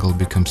parallax angle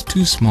becomes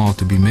too small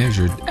to be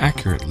measured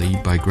accurately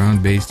by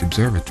ground-based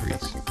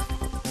observatories.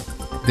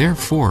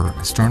 Therefore,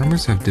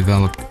 astronomers have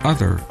developed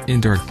other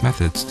indirect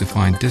methods to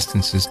find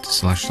distances to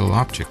celestial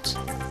objects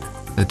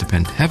that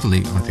depend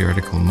heavily on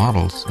theoretical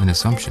models and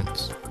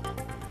assumptions.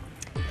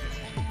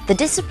 The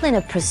discipline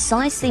of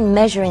precisely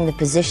measuring the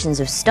positions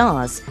of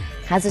stars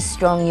has a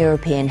strong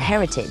European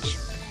heritage.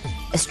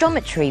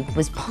 Astrometry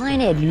was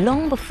pioneered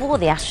long before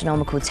the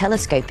astronomical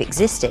telescope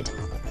existed.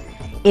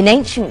 In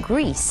ancient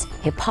Greece,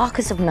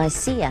 Hipparchus of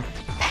Nicaea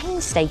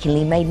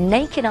painstakingly made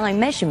naked eye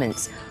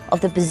measurements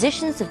of the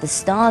positions of the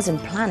stars and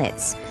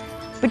planets,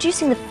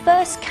 producing the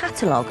first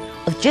catalogue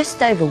of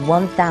just over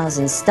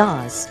 1,000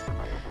 stars.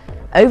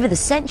 Over the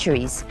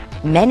centuries,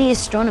 many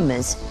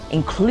astronomers,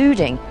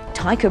 including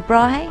Tycho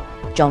Brahe,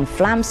 John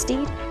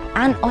Flamsteed,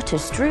 and Otto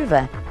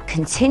Struve,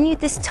 continued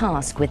this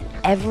task with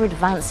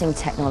ever-advancing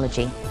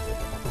technology.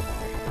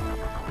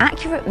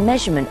 Accurate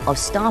measurement of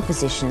star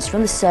positions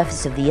from the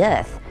surface of the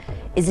Earth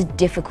is a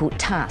difficult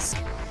task.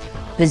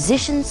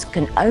 Positions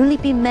can only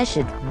be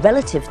measured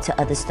relative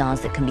to other stars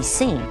that can be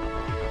seen,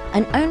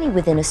 and only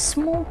within a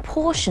small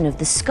portion of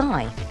the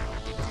sky.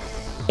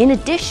 In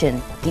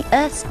addition, the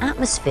Earth's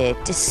atmosphere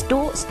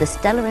distorts the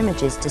stellar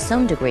images to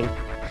some degree,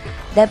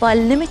 thereby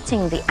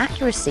limiting the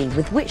accuracy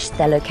with which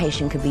their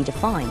location can be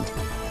defined.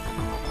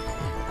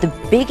 The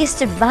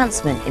biggest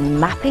advancement in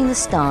mapping the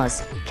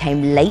stars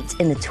came late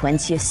in the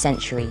 20th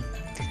century,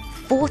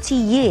 40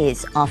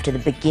 years after the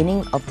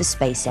beginning of the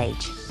space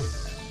age.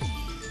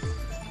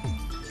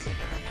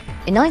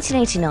 In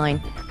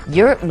 1989,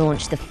 Europe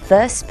launched the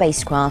first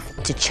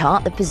spacecraft to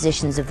chart the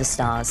positions of the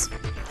stars.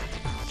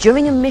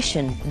 During a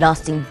mission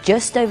lasting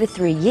just over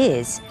 3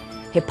 years,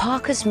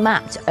 Hipparchus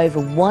mapped over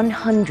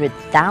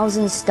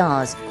 100,000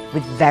 stars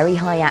with very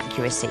high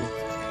accuracy.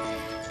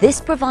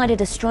 This provided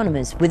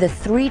astronomers with a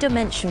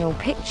three-dimensional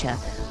picture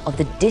of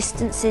the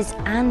distances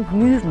and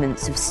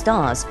movements of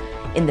stars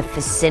in the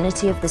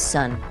vicinity of the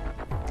Sun.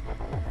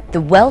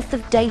 The wealth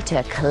of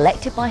data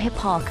collected by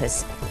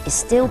Hipparchus is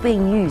still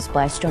being used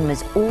by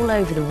astronomers all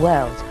over the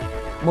world,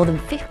 more than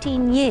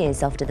 15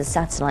 years after the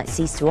satellite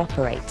ceased to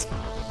operate.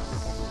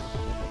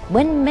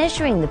 When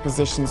measuring the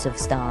positions of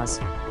stars,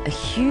 a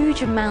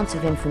huge amount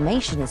of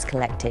information is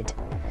collected.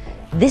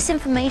 This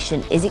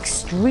information is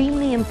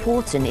extremely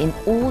important in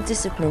all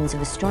disciplines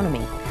of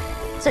astronomy,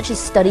 such as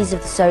studies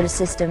of the solar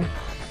system,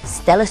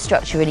 stellar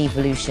structure and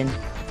evolution,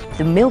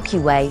 the Milky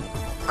Way,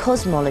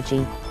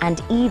 cosmology,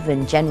 and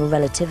even general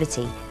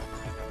relativity.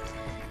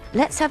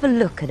 Let's have a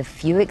look at a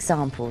few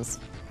examples.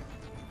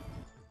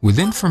 With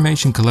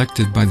information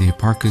collected by the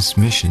Hipparchus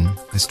mission,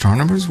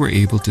 astronomers were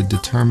able to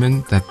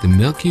determine that the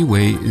Milky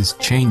Way is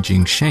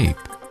changing shape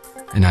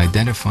and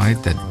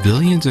identified that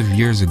billions of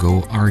years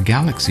ago our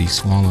galaxy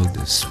swallowed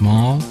a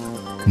small,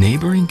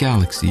 neighboring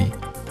galaxy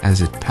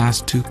as it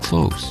passed too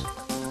close.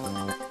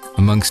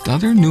 Amongst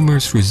other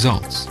numerous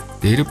results,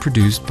 data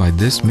produced by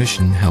this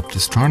mission helped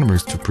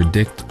astronomers to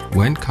predict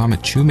when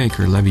comet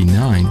Shoemaker-Levy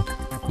 9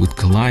 would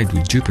collide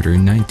with Jupiter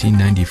in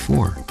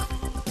 1994,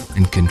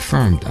 and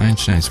confirmed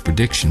Einstein's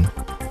prediction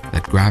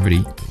that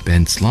gravity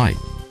bends light.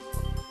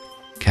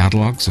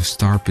 Catalogs of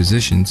star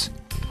positions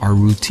are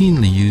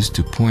routinely used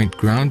to point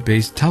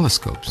ground-based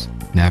telescopes,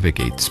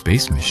 navigate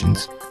space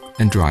missions,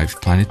 and drive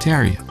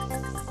planetaria.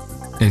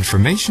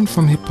 Information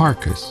from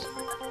Hipparchus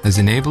has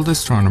enabled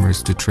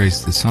astronomers to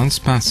trace the Sun's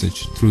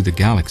passage through the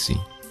galaxy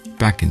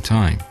back in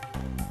time.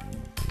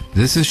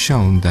 This has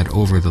shown that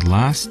over the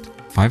last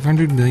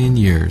 500 million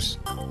years,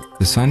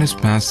 the Sun has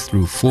passed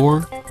through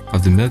 4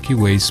 of the Milky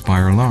Way's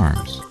spiral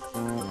arms.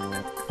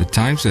 The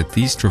times that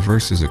these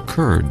traverses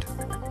occurred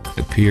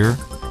appear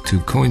to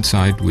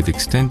coincide with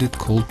extended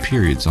cold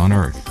periods on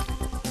Earth.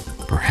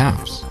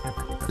 Perhaps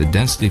the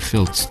densely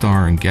filled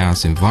star and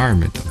gas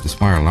environment of the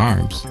spiral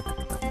arms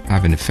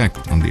have an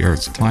effect on the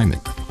Earth's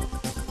climate.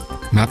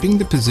 Mapping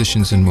the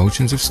positions and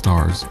motions of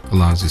stars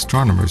allows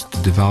astronomers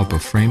to develop a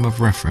frame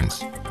of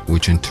reference,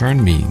 which in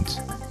turn means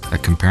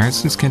that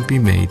comparisons can be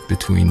made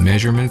between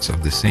measurements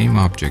of the same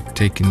object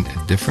taken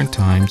at different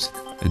times,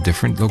 at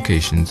different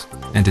locations,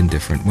 and in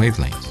different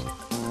wavelengths.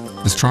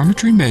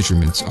 Astrometry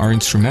measurements are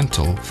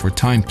instrumental for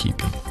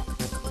timekeeping.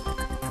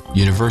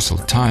 Universal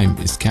time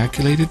is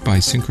calculated by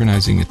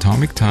synchronizing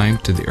atomic time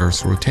to the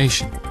Earth's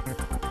rotation.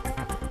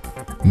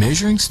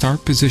 Measuring star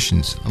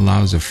positions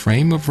allows a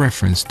frame of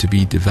reference to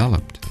be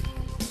developed,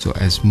 so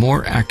as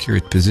more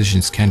accurate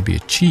positions can be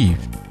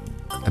achieved,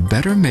 a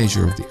better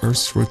measure of the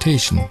Earth's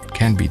rotation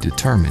can be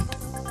determined.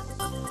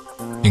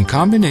 In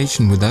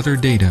combination with other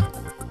data,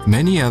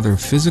 many other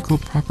physical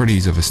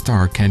properties of a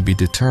star can be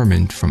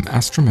determined from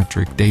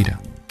astrometric data,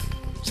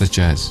 such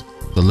as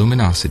the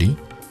luminosity,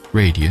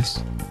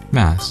 radius,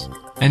 mass,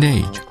 and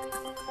age.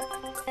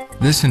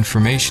 This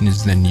information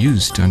is then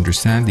used to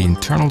understand the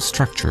internal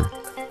structure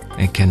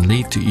and can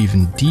lead to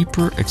even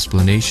deeper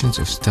explanations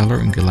of stellar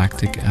and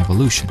galactic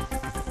evolution.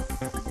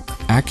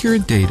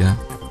 Accurate data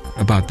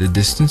about the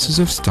distances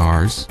of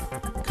stars,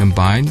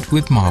 combined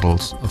with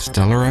models of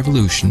stellar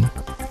evolution,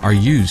 are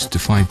used to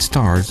find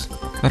stars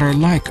that are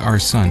like our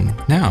Sun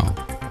now.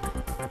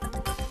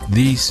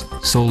 These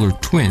solar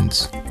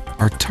twins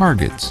are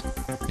targets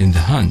in the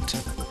hunt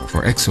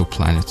for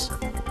exoplanets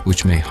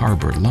which may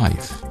harbor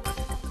life.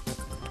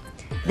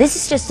 This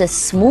is just a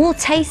small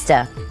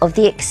taster of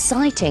the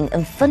exciting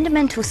and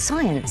fundamental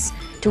science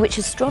to which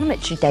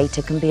astrometry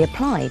data can be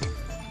applied.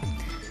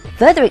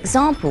 Further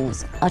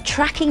examples are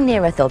tracking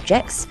near-Earth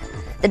objects,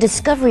 the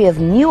discovery of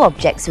new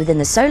objects within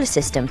the solar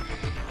system,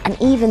 and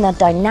even the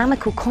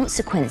dynamical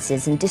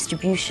consequences and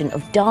distribution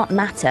of dark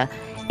matter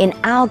in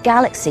our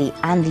galaxy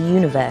and the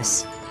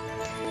universe.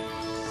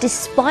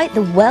 Despite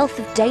the wealth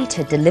of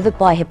data delivered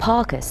by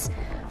Hipparchus,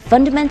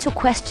 fundamental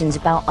questions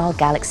about our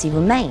galaxy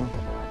remain.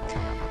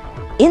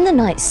 In the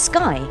night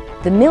sky,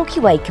 the Milky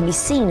Way can be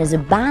seen as a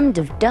band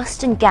of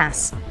dust and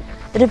gas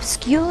that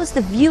obscures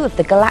the view of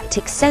the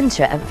galactic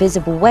center at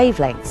visible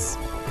wavelengths.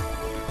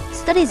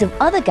 Studies of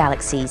other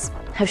galaxies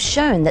have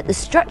shown that the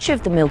structure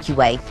of the Milky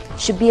Way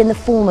should be in the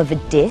form of a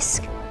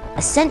disk,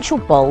 a central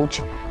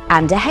bulge,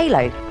 and a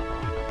halo.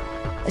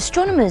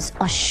 Astronomers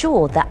are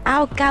sure that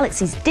our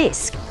galaxy's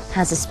disk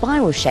has a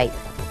spiral shape,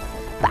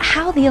 but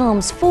how the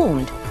arms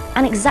formed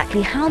and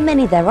exactly how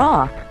many there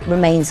are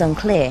remains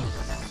unclear.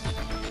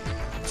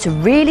 To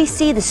really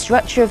see the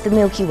structure of the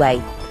Milky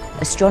Way,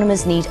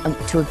 astronomers need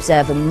to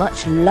observe a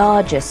much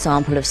larger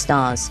sample of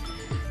stars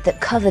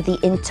that cover the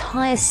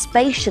entire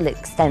spatial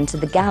extent of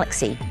the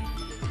galaxy.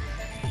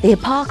 The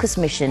Hipparchus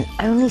mission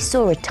only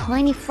saw a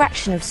tiny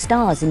fraction of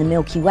stars in the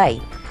Milky Way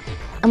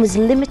and was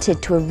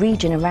limited to a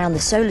region around the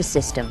solar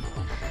system,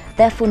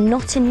 therefore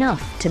not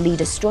enough to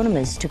lead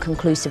astronomers to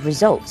conclusive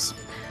results.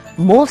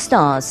 More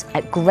stars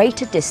at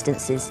greater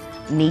distances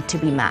need to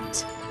be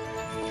mapped.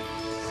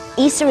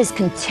 ESA is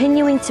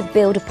continuing to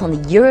build upon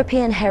the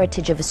European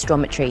heritage of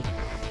astrometry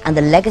and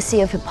the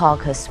legacy of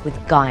Hipparchus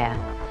with Gaia,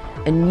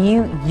 a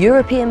new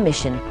European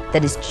mission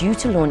that is due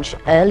to launch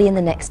early in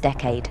the next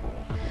decade.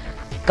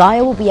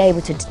 Gaia will be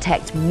able to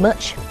detect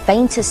much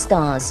fainter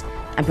stars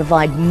and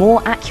provide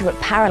more accurate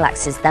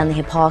parallaxes than the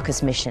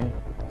Hipparchus mission.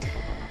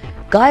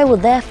 Gaia will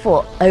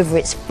therefore, over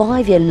its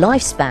 5-year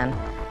lifespan,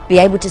 be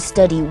able to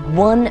study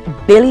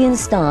 1 billion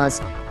stars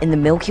in the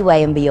Milky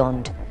Way and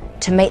beyond,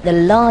 to make the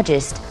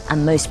largest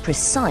and most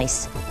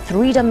precise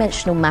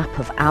 3-dimensional map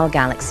of our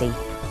galaxy.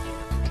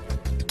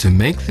 To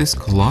make this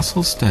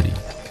colossal study,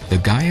 the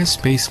Gaia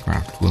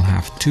spacecraft will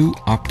have 2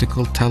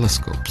 optical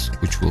telescopes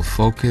which will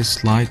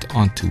focus light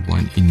onto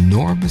one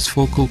enormous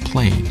focal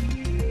plane,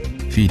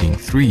 feeding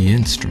 3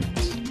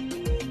 instruments.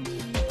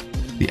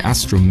 The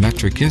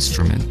astrometric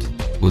instrument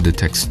will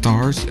detect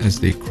stars as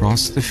they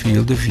cross the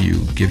field of view,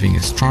 giving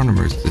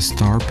astronomers the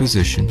star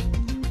position,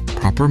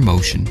 proper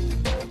motion,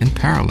 and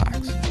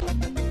parallax.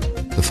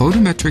 The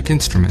photometric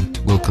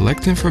instrument will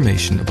collect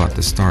information about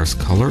the star's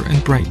color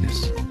and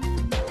brightness,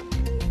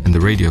 and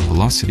the radial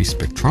velocity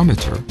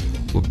spectrometer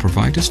will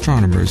provide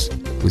astronomers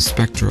with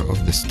spectra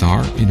of the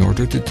star in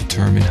order to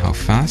determine how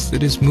fast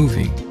it is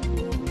moving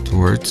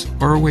towards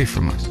or away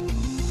from us.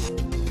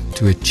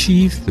 To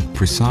achieve the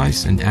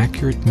precise and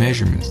accurate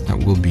measurements that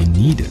will be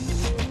needed,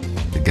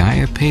 the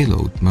Gaia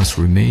payload must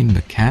remain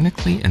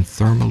mechanically and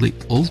thermally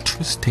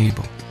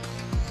ultra-stable.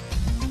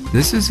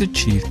 This is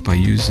achieved by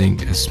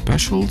using a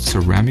special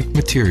ceramic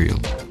material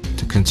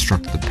to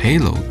construct the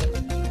payload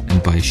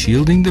and by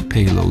shielding the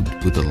payload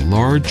with a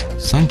large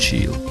sun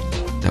shield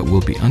that will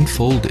be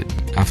unfolded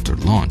after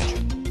launch.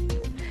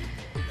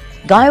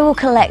 Gaia will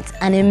collect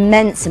an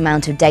immense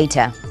amount of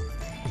data.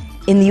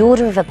 In the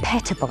order of a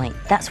petabyte,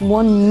 that's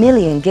 1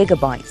 million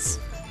gigabytes.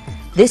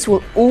 This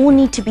will all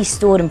need to be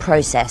stored and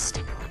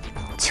processed.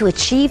 To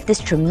achieve this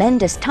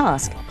tremendous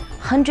task,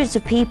 hundreds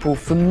of people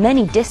from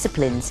many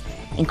disciplines,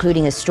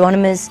 including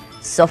astronomers,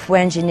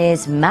 software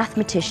engineers,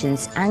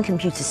 mathematicians, and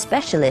computer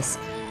specialists,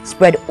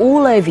 spread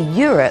all over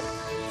Europe,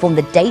 form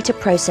the Data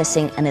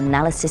Processing and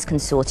Analysis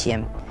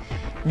Consortium.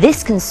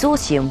 This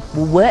consortium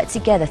will work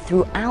together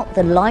throughout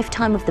the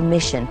lifetime of the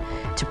mission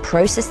to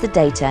process the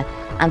data,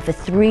 and for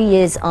 3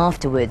 years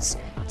afterwards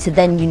to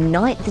then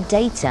unite the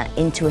data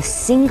into a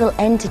single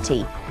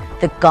entity,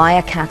 the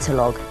Gaia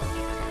Catalogue,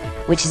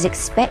 which is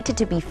expected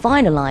to be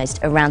finalized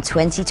around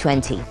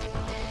 2020.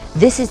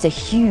 This is a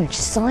huge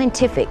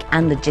scientific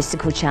and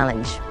logistical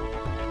challenge.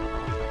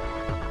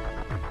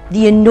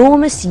 The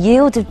enormous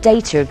yield of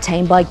data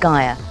obtained by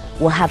Gaia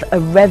will have a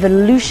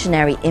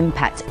revolutionary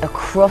impact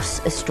across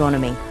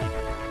astronomy.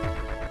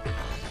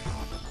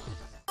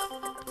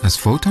 As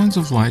photons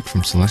of light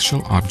from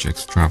celestial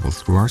objects travel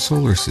through our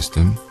solar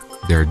system,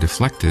 they are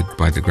deflected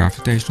by the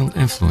gravitational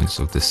influence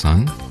of the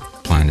Sun,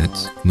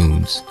 planets,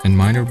 moons, and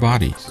minor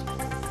bodies.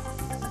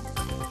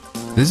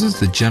 This is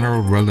the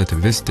general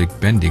relativistic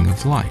bending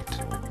of light.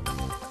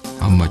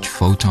 How much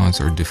photons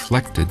are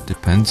deflected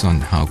depends on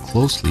how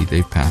closely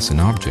they pass an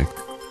object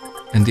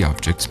and the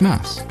object's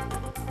mass.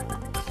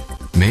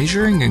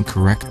 Measuring and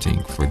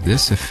correcting for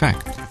this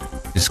effect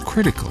is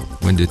critical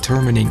when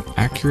determining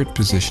accurate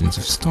positions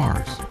of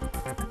stars.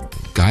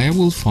 Gaia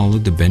will follow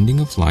the bending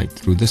of light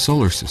through the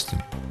solar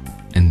system,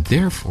 and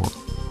therefore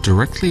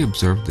directly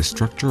observe the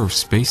structure of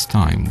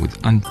space-time with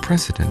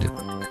unprecedented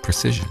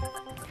precision.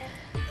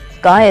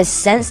 Gaia's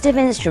sensitive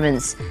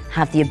instruments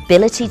have the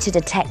ability to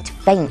detect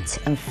faint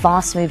and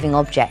fast-moving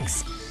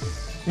objects.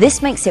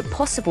 This makes it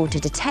possible to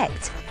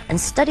detect and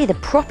study the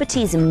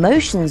properties and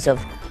motions of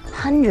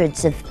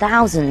hundreds of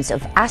thousands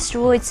of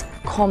asteroids,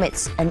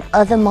 comets, and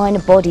other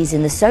minor bodies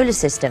in the solar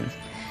system,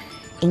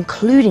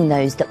 including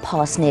those that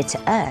pass near to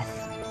Earth.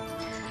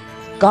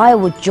 Gaia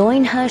will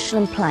join Herschel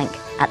and Planck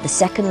at the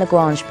second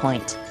Lagrange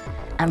point,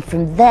 and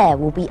from there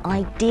will be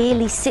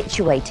ideally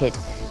situated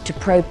to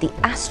probe the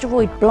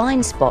asteroid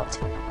blind spot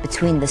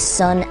between the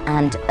Sun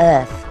and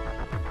Earth.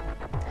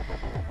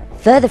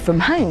 Further from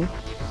home,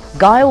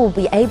 Gaia will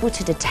be able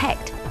to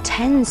detect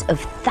tens of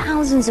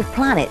thousands of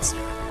planets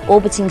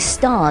orbiting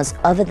stars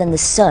other than the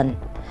Sun,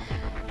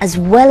 as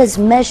well as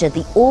measure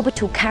the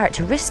orbital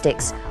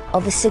characteristics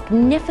of a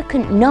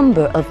significant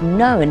number of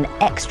known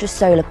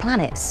extrasolar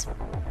planets.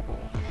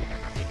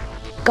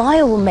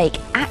 Gaia will make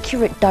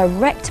accurate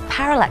direct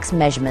parallax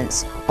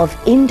measurements of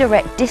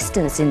indirect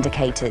distance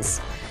indicators,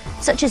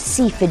 such as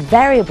Cepheid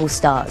variable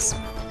stars.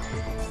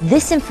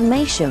 This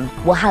information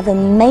will have a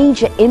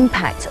major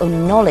impact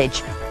on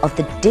knowledge of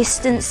the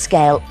distance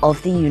scale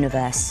of the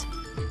universe.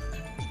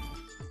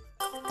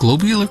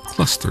 Globular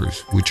clusters,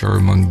 which are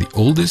among the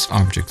oldest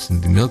objects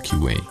in the Milky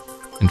Way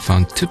and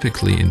found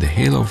typically in the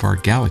halo of our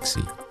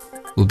galaxy,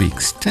 will be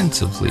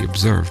extensively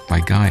observed by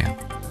Gaia.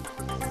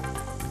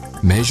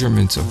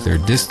 Measurements of their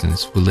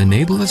distance will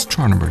enable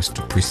astronomers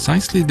to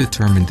precisely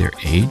determine their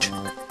age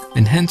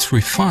and hence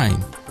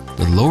refine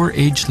the lower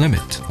age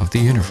limit of the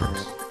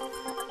universe.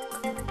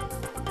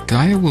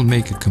 Gaia will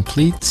make a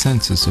complete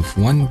census of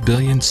 1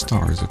 billion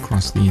stars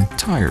across the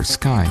entire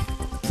sky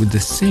with the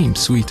same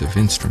suite of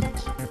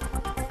instruments.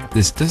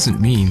 This doesn't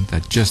mean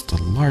that just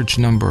a large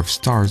number of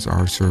stars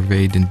are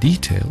surveyed in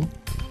detail.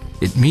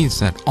 It means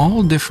that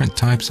all different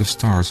types of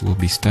stars will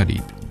be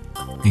studied,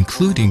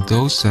 including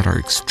those that are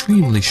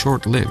extremely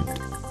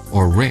short-lived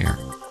or rare,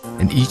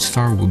 and each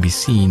star will be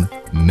seen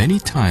many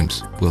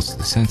times whilst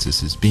the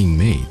census is being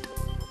made.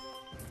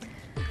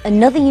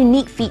 Another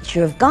unique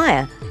feature of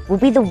Gaia will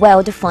be the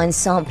well-defined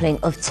sampling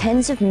of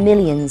tens of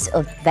millions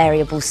of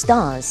variable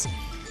stars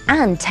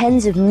and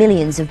tens of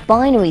millions of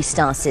binary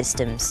star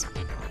systems.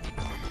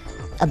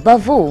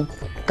 Above all,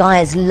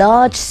 Gaia's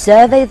large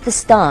survey of the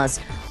stars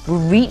will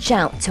reach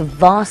out to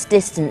vast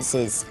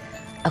distances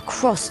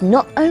across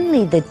not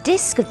only the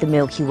disk of the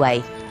Milky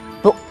Way,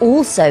 but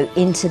also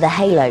into the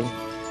halo.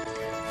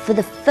 For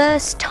the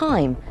first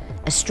time,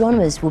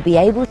 astronomers will be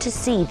able to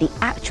see the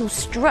actual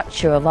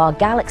structure of our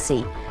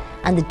galaxy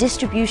and the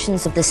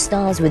distributions of the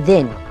stars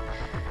within,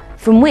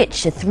 from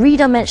which a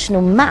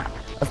three-dimensional map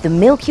of the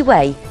Milky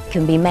Way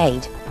can be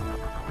made.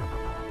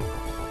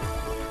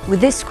 With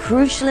this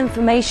crucial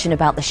information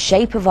about the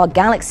shape of our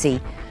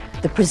galaxy,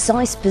 the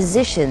precise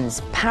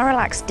positions,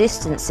 parallax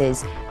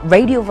distances,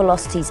 radial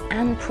velocities,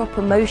 and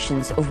proper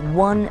motions of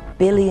 1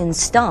 billion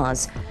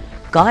stars,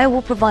 Gaia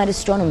will provide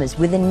astronomers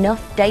with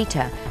enough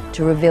data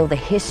to reveal the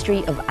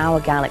history of our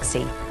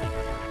galaxy.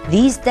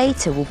 These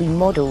data will be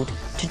modeled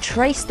to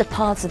trace the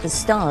paths of the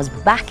stars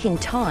back in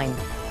time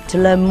to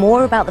learn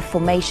more about the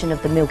formation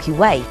of the Milky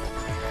Way,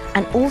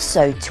 and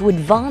also to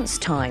advance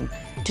time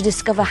to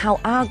discover how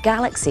our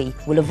galaxy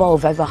will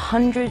evolve over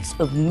hundreds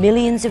of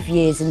millions of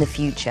years in the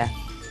future.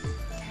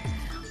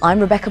 I'm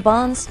Rebecca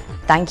Barnes.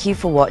 Thank you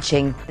for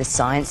watching the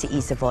Science at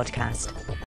ESA podcast.